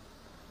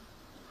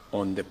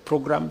on the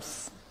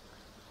programs,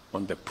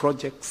 on the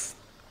projects,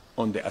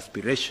 on the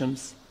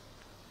aspirations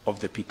of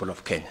the people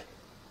of Kenya.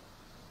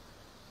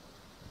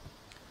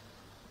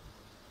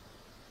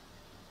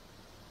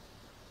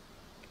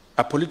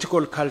 A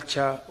political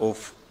culture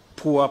of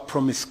poor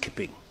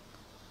promise-keeping,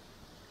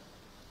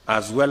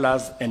 as well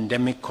as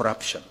endemic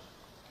corruption,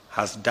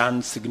 has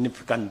done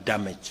significant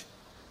damage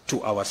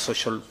to our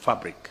social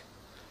fabric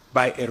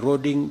by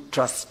eroding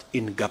trust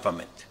in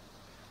government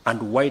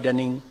and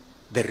widening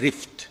the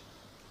rift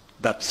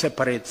that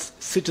separates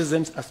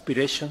citizens'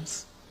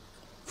 aspirations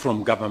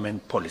from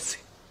government policy.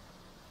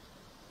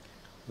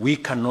 We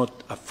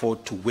cannot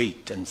afford to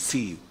wait and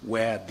see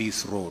where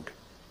this road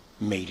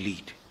may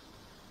lead,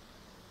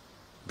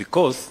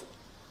 because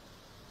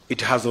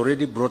it has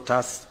already brought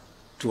us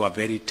to a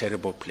very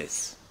terrible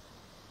place.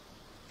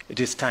 It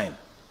is time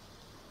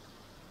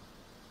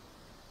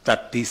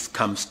that this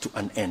comes to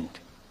an end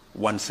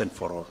once and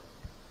for all.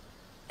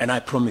 And I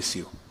promise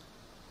you,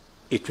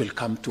 it will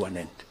come to an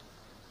end.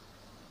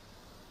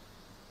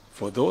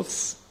 For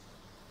those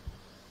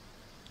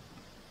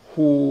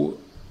who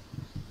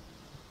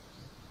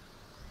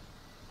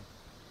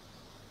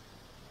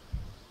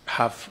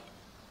have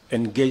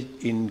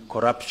engaged in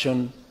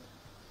corruption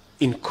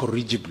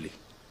incorrigibly,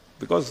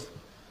 because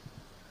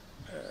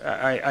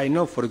I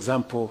know, for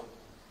example,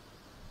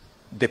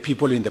 the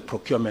people in the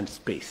procurement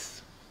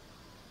space.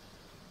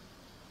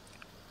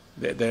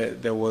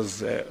 There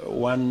was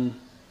one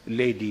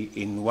lady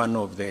in one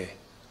of the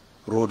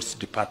roads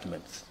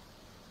departments,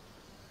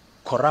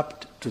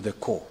 corrupt to the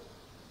core,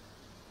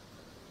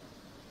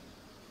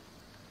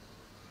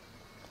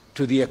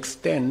 to the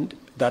extent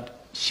that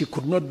she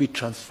could not be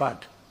transferred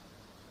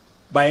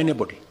by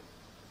anybody,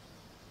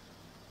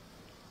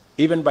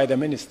 even by the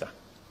minister,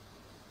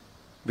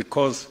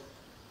 because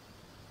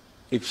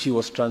if she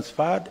was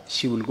transferred,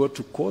 she will go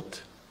to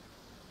court,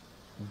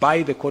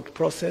 buy the court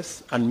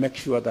process, and make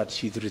sure that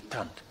she's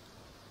returned.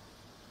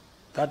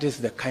 That is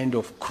the kind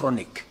of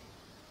chronic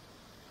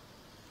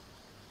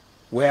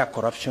where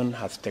corruption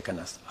has taken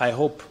us. I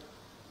hope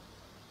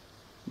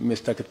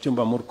Mr.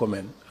 Kipchumba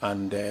Murkomen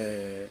and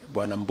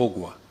Bwana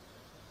Mbogwa,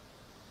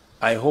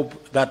 I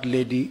hope that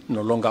lady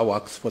no longer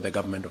works for the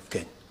government of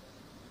Kenya.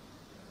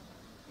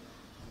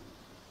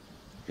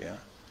 Yeah.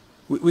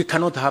 We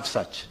cannot have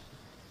such.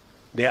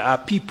 There are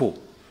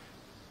people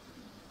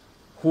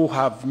who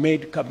have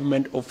made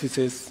government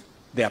offices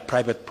their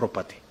private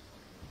property.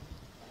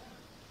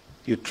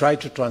 You try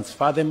to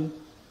transfer them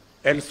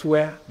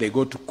elsewhere, they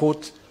go to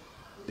court,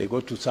 they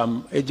go to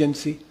some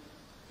agency,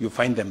 you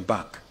find them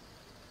back.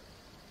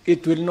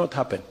 It will not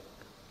happen.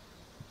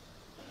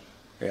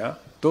 Yeah?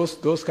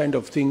 Those kind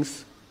of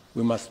things,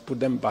 we must put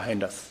them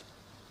behind us.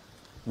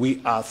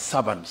 We are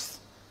servants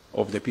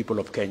of the people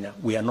of Kenya.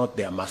 We are not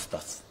their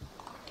masters.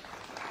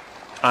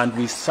 And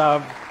we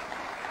serve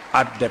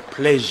at the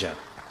pleasure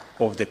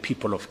of the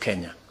people of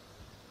Kenya.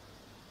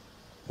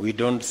 We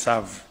don't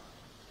serve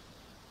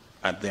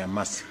at their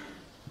mercy.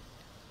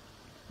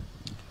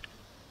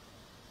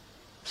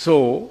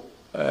 So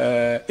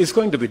it's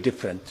going to be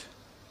different.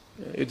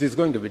 It is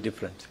going to be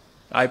different.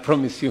 I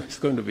promise you it's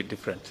going to be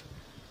different.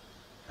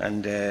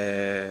 And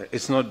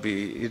it's not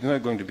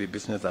going to be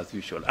business as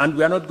usual. And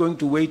we are not going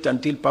to wait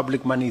until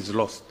public money is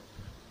lost.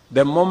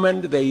 The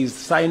moment there is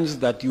signs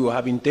that you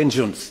have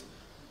intentions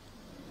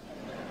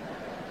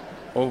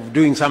of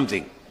doing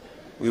something,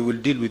 we will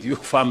deal with you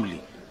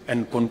firmly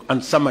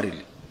and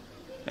summarily.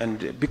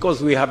 And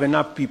because we have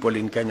enough people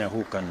in Kenya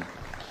who can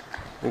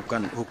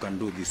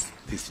do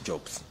these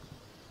jobs.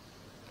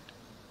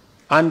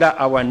 Under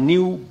our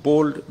new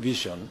bold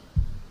vision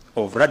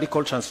of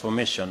radical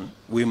transformation,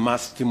 we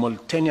must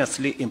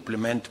simultaneously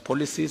implement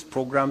policies,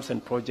 programs,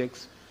 and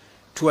projects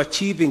to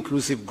achieve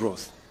inclusive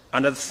growth,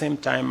 and at the same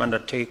time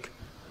undertake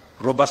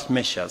robust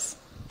measures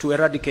to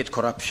eradicate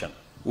corruption,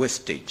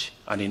 wastage,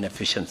 and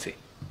inefficiency.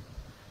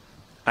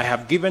 I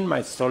have given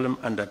my solemn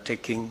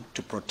undertaking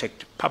to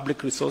protect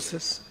public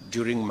resources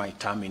during my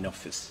term in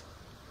office.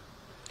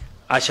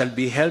 I shall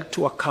be held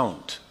to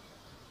account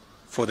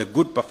for the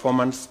good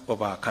performance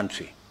of our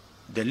country,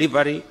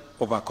 delivery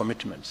of our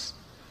commitments,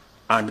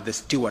 and the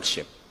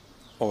stewardship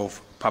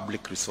of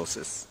public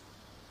resources.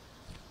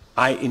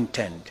 I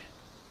intend,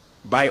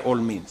 by all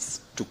means,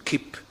 to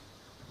keep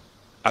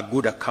a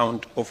good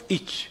account of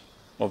each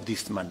of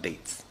these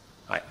mandates.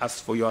 I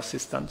ask for your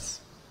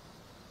assistance,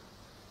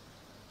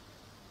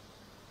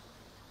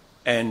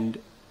 and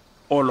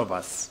all of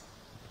us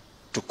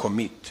to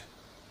commit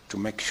to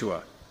make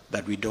sure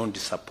that we don't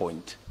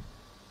disappoint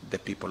the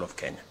people of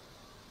Kenya.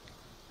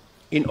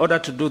 In order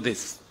to do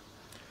this,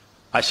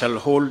 I shall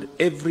hold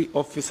every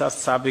officer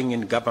serving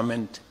in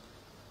government,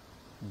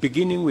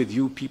 beginning with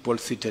you people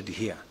seated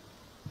here,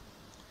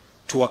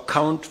 to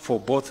account for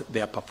both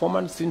their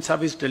performance in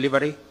service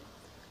delivery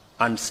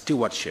and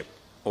stewardship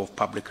of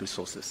public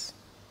resources.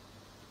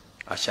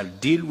 I shall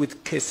deal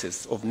with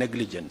cases of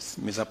negligence,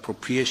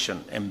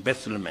 misappropriation,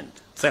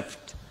 embezzlement,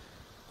 theft,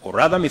 or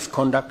rather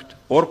misconduct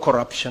or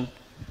corruption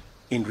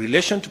in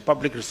relation to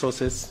public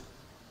resources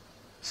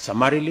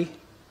summarily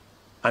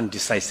and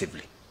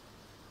decisively.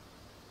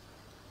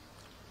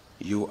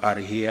 You are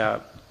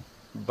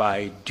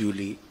hereby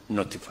duly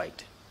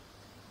notified.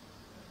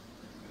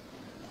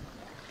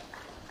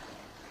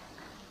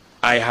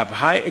 I have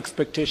high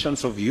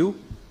expectations of you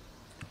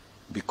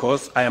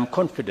because I am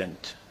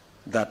confident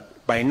that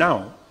by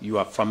now you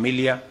are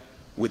familiar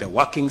with the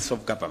workings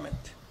of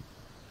government,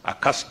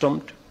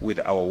 accustomed with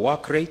our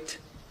work rate,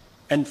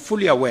 and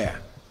fully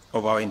aware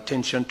of our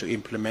intention to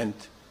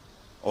implement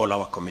all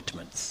our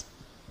commitments.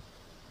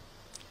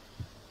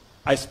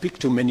 I speak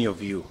to many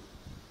of you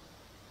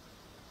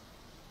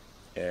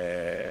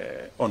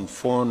on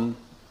phone.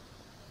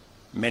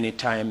 Many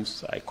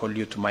times I call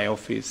you to my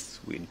office,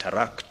 we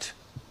interact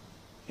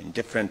in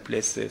different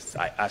places.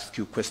 I ask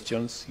you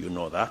questions, you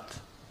know that,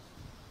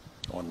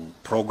 on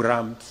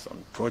programs,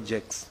 on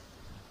projects.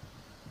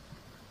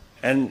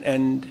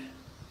 And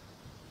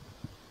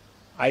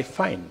I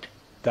find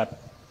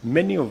that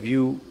many of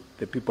you,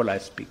 the people I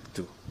speak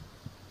to,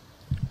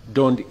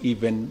 don't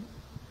even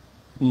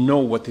know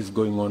what is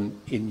going on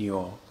in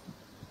your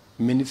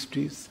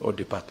ministries or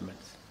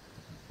departments.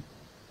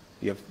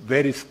 You have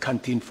very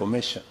scanty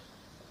information.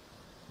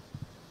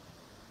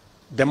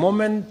 The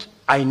moment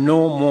I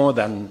know more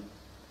than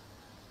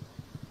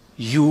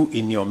you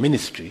in your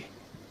ministry,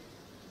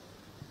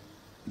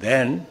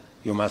 then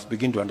you must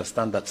begin to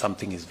understand that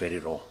something is very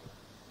wrong.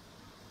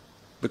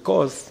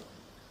 Because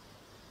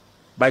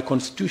by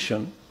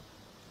constitution,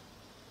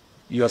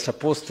 you are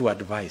supposed to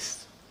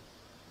advise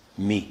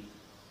me.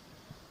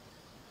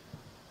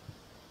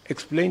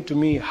 Explain to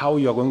me how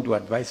you are going to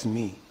advise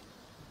me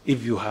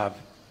if you have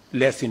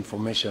less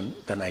information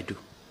than I do.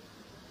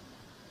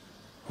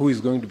 Who is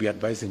going to be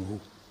advising who?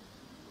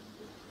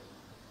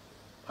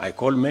 I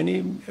call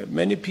many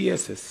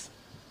PSs.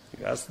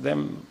 You ask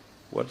them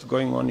what's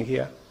going on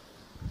here.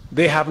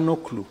 They have no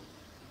clue.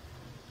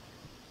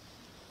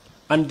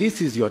 And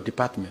this is your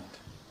department.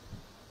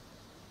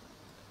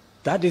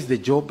 That is the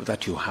job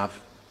that you have.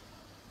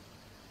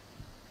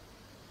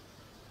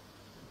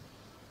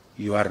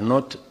 You are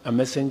not a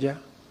messenger.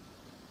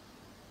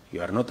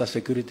 You are not a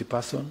security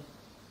person.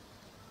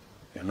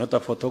 You are not a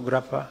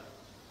photographer.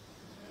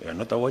 You are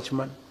not a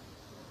watchman.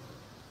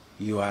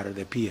 You are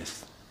the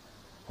PS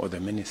or the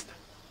minister.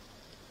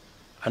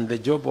 And the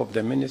job of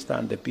the minister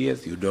and the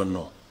PS you don't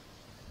know,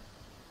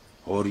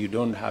 or you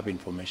don't have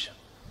information.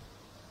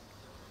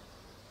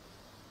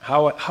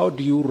 How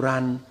do you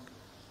run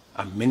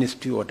a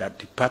ministry or a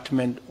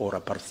department or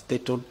a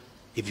parastatal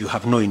if you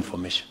have no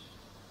information?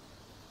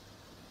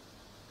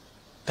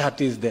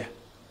 That is the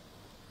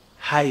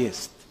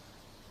highest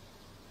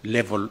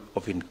level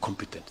of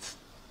incompetence.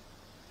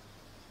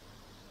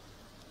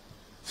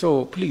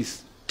 So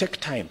please,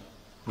 take time,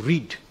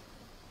 read.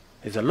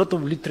 There's a lot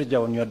of literature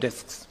on your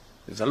desks.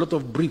 There's a lot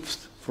of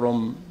briefs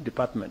from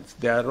departments.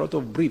 There are a lot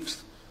of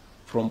briefs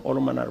from all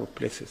manner of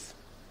places.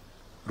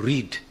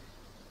 Read.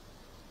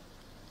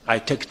 I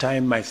take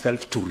time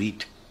myself to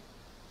read,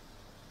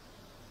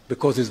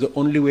 because it's the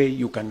only way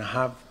you can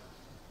have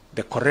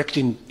the correct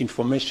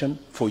information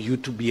for you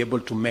to be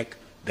able to make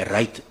the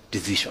right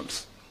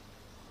decisions.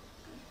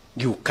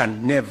 You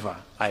can never,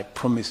 I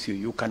promise you,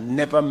 you can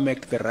never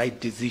make the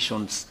right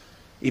decisions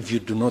if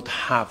you do not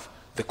have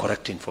the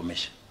correct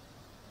information.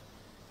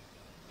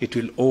 It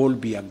will all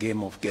be a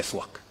game of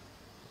guesswork.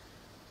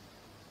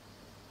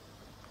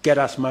 Get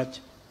as much.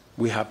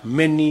 We have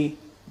many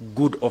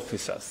good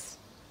officers.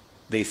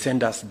 They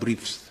send us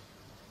briefs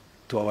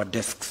to our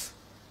desks.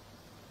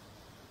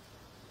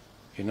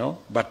 You know,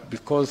 but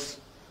because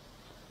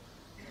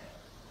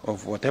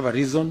of whatever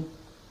reason,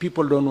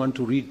 people don't want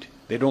to read.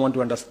 They don't want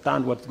to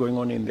understand what's going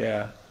on in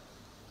their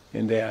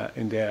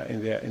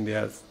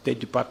state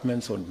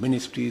departments or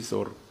ministries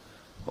or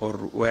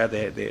where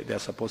they're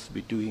supposed to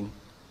be doing.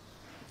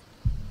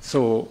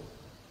 So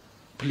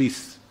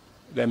please,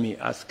 let me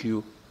ask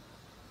you,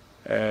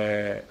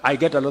 I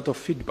get a lot of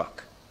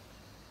feedback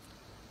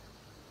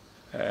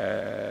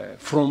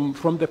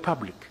from the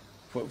public.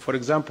 For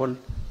example,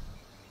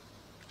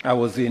 I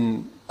was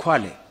in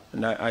Kwale,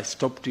 and I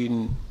stopped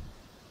in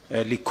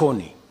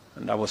Likoni,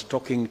 and I was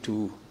talking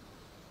to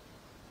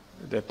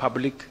the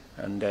public,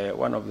 and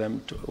one of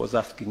them was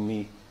asking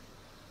me,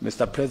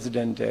 Mr.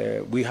 President,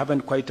 we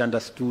haven't quite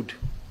understood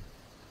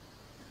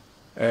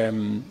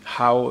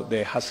how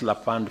the Hustler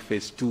Fund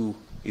Phase 2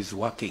 is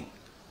working.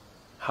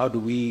 How do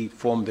we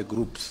form the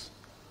groups?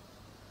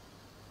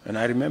 And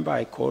I remember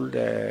I called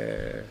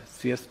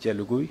CS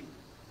Chelugui.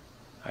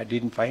 I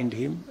didn't find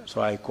him,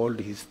 so I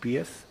called his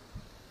PS,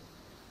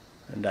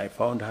 and I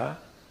found her,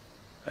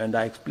 and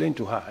I explained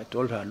to her, I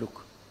told her,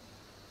 look,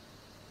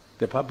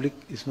 the public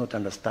is not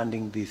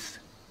understanding this.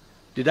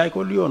 Did I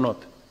call you or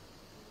not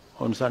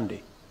on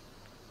Sunday?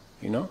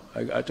 You know,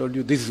 I told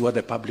you this is what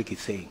the public is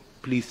saying.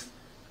 Please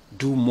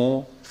do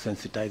more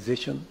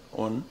sensitization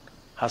on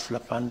Hustler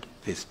Fund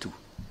Phase 2.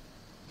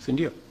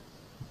 Sindio?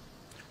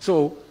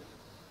 So,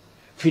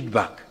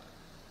 feedback,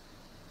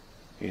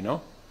 you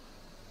know,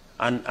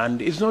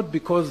 and it's not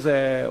because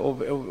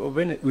of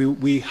any,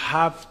 we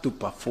have to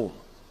perform,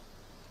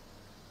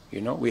 you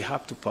know, we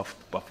have to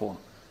perform.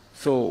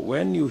 So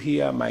when you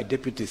hear my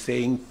deputy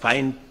saying,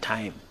 find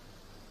time,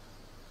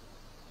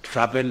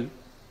 travel,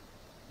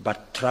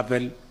 but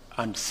travel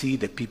and see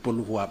the people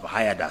who have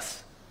hired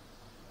us,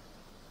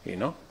 you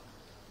know,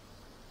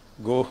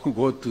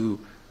 go to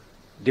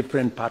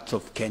different parts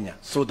of Kenya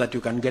so that you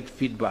can get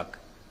feedback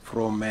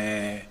from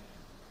the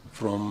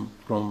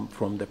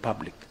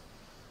public,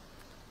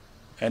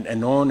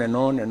 and on and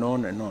on and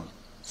on and on.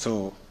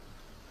 So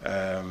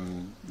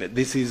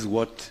this is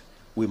what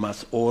we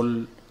must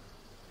all,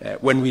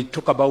 when we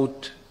talk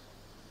about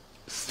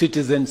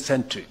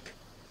citizen-centric,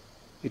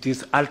 it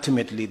is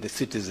ultimately the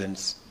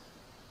citizens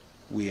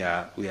we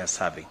are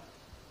serving.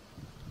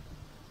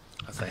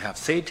 As I have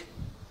said,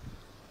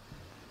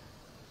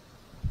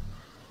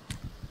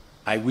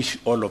 I wish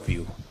all of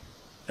you,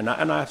 and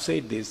I have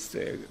said this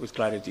with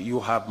clarity,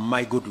 you have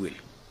my goodwill.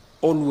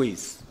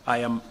 Always, I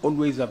am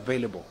always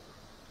available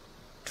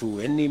to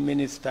any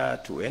minister,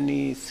 to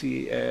any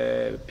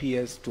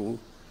PS,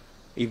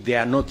 if they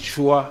are not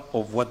sure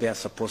of what they are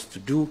supposed to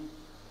do.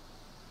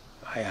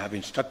 I have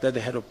instructed the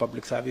head of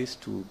public service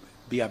to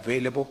be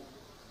available.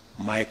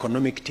 My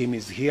economic team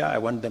is here. I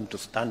want them to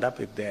stand up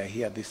if they are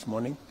here this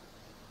morning.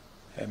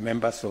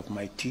 Members of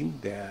my team,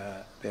 they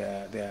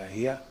are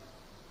here.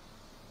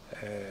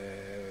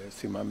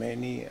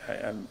 Simameni,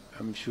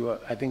 I'm sure,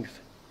 I think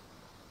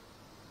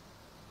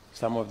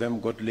some of them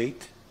got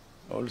late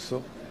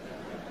also.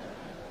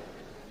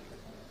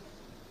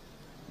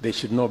 They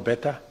should know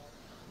better.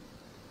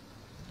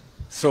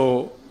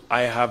 So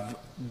I have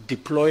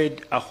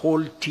deployed a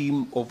whole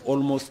team of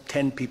almost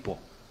 10 people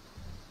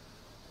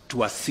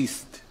to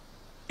assist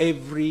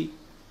every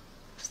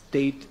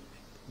state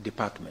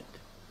department,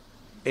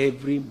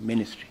 every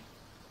ministry.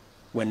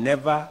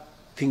 Whenever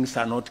things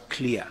are not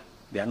clear,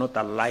 they are not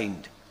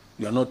aligned,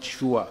 you are not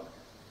sure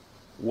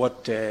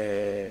what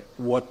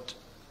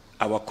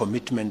our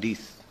commitment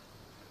is,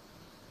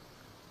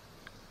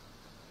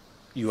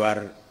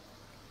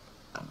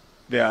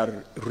 they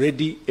are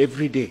ready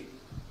every day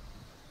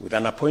with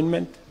an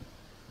appointment.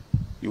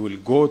 You will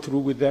go through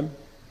with them.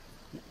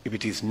 If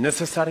it is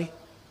necessary,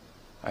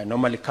 I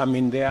normally come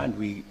in there and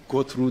we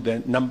go through the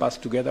numbers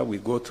together, we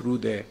go through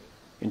the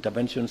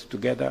interventions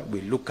together,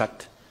 we look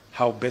at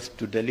how best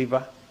to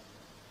deliver,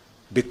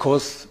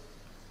 because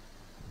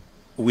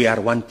we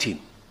are one team.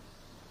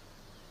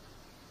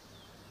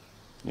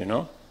 You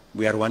know,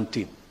 we are one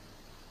team.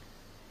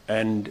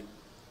 And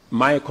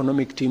my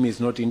economic team is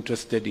not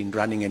interested in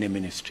running any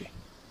ministry.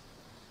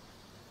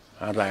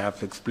 And I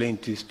have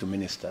explained this to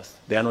ministers.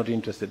 They are not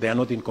interested. They are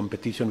not in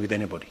competition with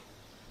anybody.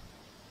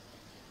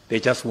 They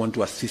just want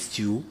to assist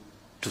you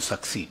to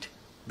succeed.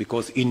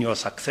 Because in your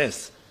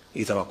success,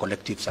 is our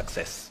collective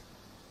success.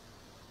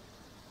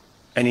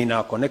 And in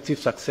our collective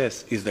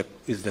success is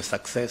the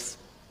success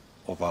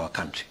of our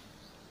country.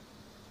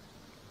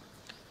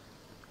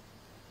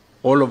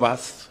 All of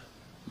us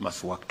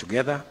must work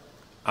together.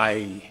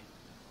 I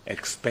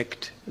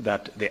expect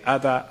that the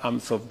other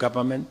arms of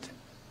government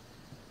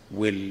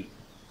will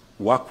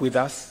work with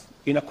us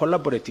in a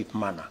collaborative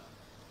manner.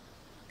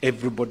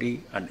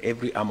 Everybody and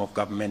every arm of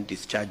government is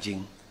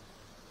discharging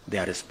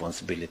their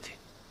responsibility.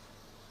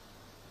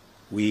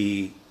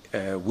 We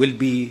will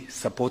be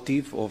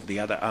supportive of the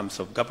other arms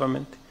of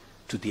government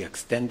to the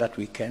extent that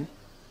we can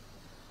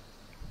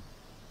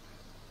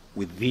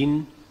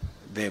within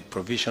the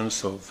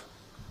provisions of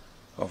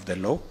the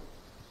law.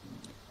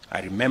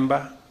 I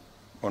remember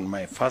on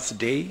my first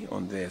day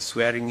on the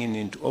swearing in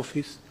into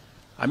office,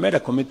 I made a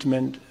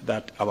commitment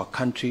that our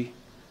country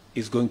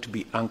is going to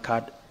be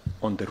anchored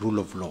on the rule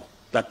of law.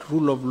 That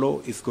rule of law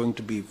is going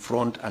to be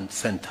front and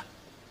center.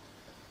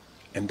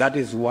 And that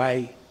is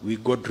why we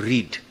got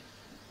rid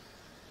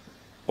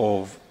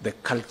of the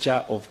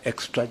culture of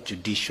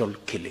extrajudicial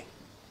killing.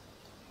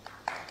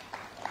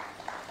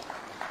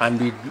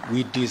 And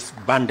we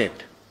disbanded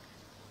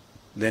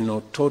the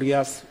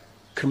notorious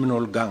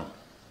criminal gang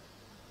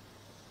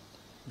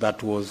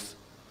that was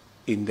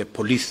in the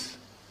police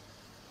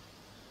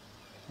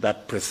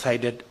that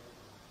presided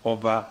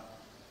over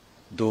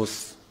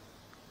those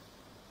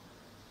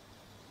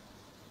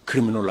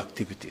criminal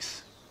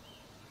activities.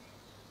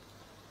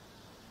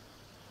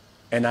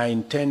 And I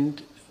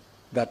intend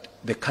that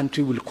the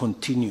country will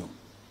continue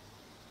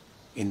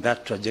in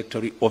that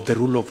trajectory of the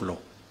rule of law.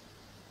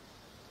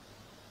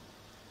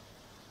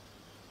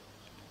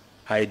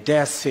 I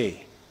dare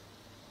say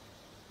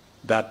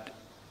that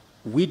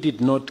we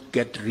did not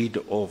get rid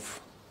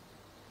of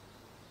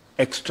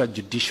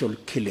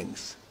extrajudicial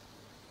killings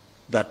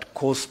that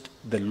caused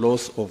the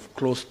loss of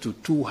close to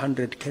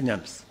 200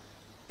 Kenyans,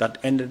 that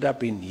ended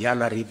up in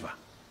Yala River,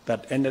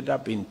 that ended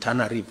up in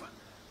Tana River,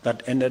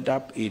 that ended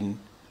up in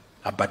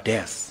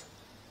Abadeas,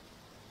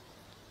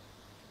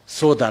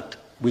 so that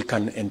we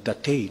can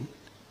entertain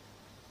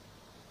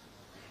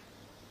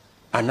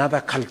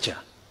another culture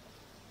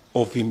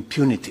of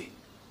impunity,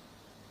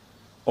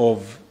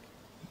 of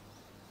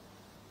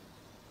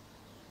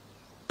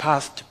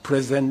past,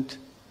 present,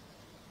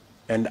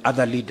 and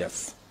other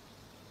leaders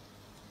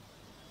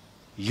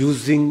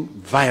using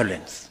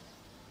violence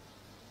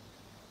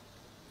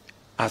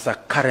as a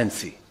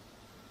currency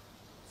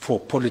for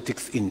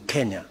politics in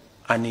Kenya,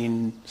 and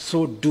in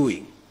so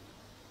doing,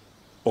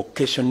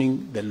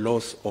 occasioning the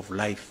loss of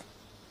life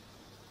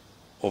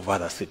of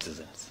other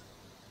citizens.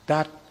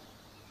 That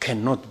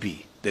cannot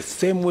be. The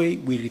same way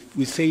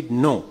we said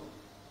no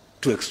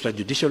to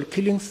extrajudicial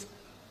killings,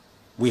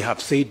 we have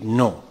said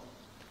no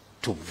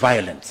to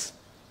violence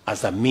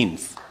as a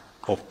means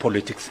of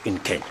politics in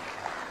Kenya.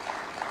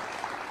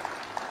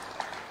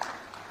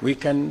 We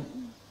can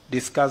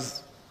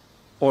discuss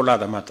all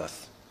other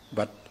matters,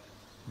 but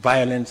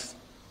violence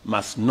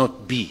must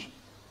not be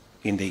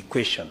in the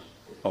equation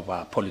of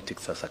our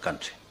politics as a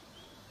country.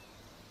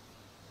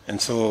 And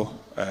so,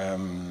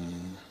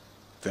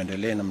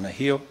 tuendelee namna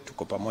hiyo,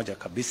 tuko pamoja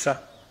kabisa.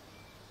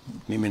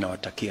 Mimi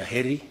nawatakia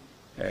heri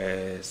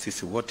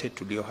sisi wote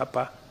tulio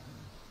hapa.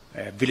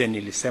 Vile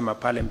nilisema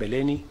pale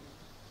mbeleni,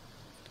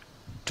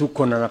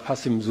 tuko na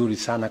nafasi mzuri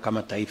sana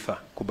kama taifa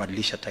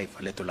kubadilisha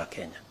taifa letu la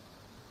Kenya.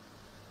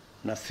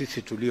 Na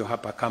sisi tulio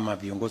hapa kama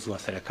viongozi wa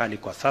serikali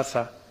kwa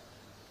sasa,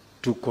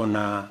 tuko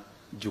na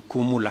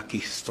jukumu la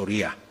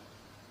kihistoria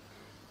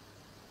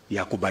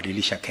ya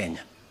kubadilisha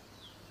Kenya.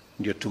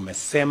 Ndio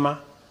tumesema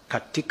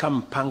katika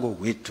mpango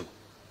wetu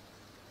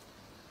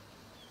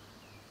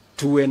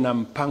tuwe na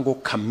mpango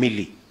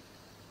kamili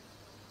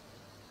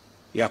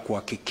ya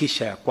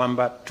kuhakikisha ya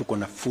kwamba tuko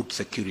na food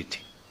security.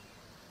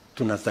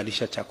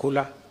 Tunazalisha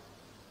chakula,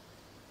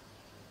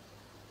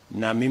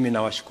 na mimi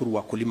nawashukuru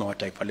wakulima wa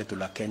taifa letu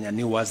la Kenya,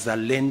 ni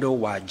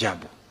wazalendo wa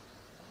ajabu.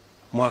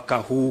 Mwaka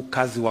huu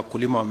kazi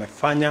wakulima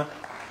wamefanya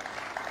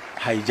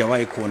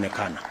haijawahi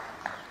kuonekana.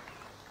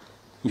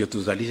 Ndio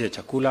tuzalishe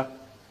chakula.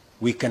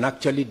 We can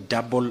actually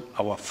double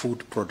our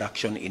food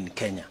production in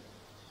Kenya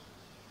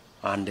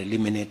and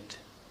eliminate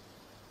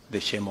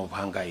the shame of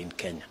hunger in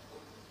Kenya.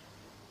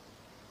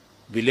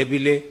 Vile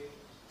vile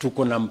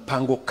tuko na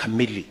mpango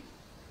kamili,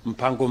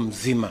 mpango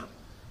mzima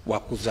wa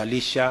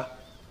kuzalisha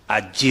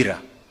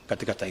ajira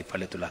katika taifa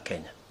letu la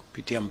Kenya,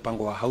 kupitia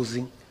mpango wa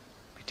housing,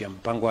 kupitia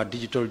mpango wa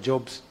digital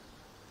jobs,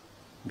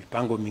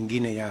 mipango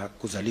mingine ya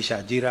kuzalisha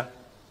ajira,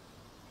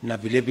 na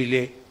vile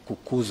vile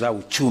kukuza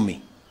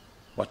uchumi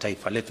wa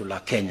taifa letu la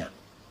Kenya.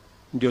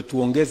 Ndio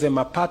tuongeze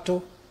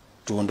mapato,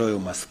 tuondoe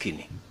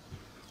umaskini.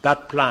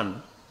 That plan,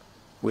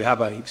 we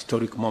have a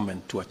historic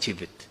moment to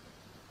achieve it.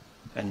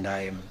 And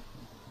I am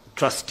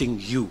trusting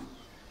you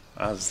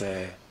as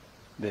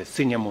the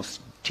senior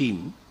most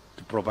team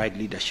to provide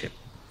leadership,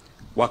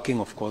 working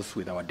of course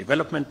with our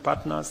development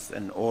partners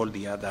and all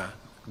the other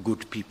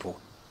good people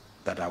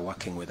that are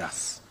working with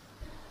us.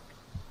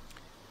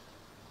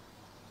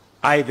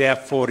 I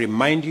therefore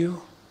remind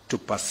you to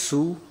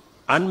pursue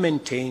and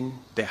maintain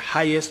the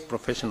highest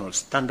professional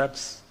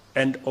standards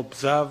and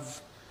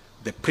observe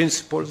the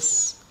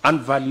principles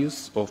and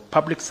values of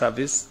public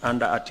service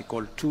under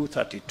Article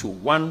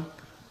 232(1)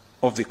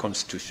 of the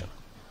Constitution.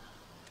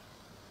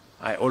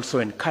 I also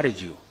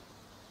encourage you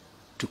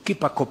to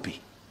keep a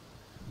copy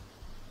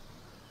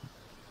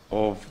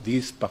of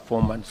this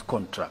performance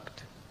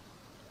contract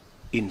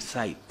in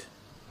sight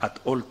at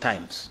all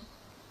times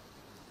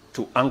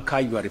to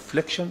anchor your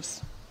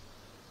reflections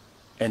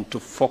and to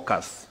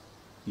focus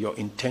your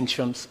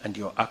intentions and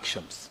your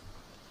actions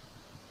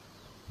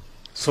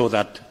so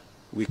that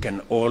we can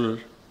all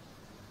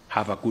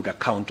have a good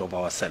account of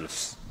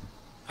ourselves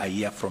a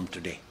year from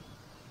today.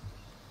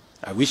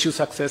 I wish you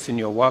success in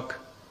your work,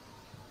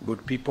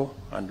 good people,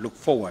 and look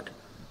forward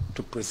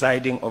to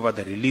presiding over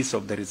the release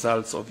of the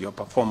results of your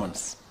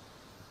performance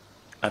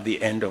at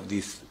the end of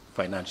this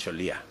financial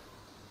year.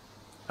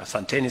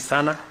 Asanteni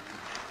sana.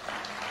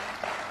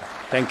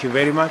 Thank you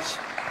very much.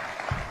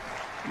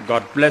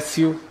 God bless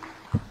you,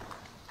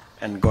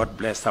 and God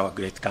bless our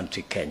great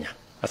country, Kenya.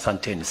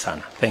 Asanteni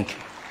sana. Thank you.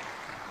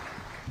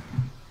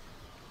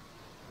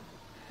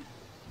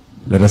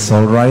 Let us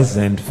all rise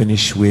and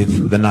finish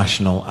with the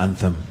national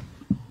anthem.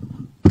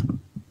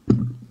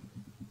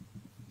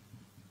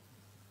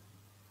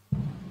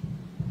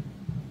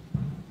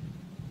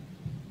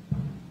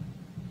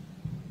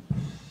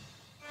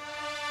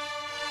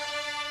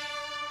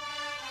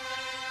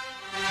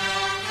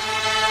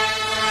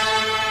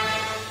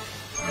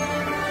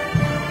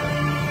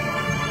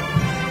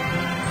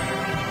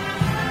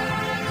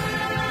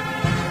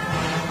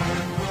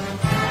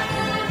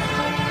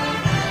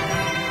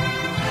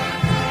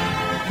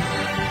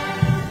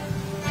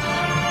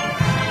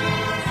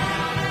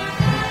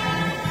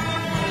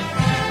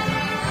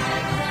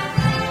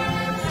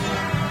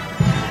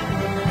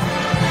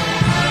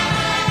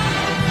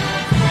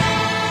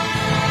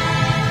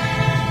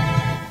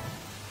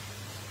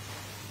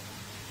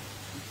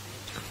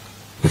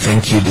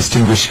 Thank you,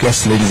 distinguished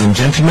guests, ladies and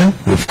gentlemen.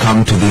 We've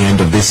come to the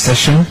end of this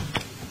session.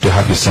 To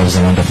have yourselves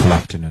a wonderful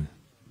afternoon.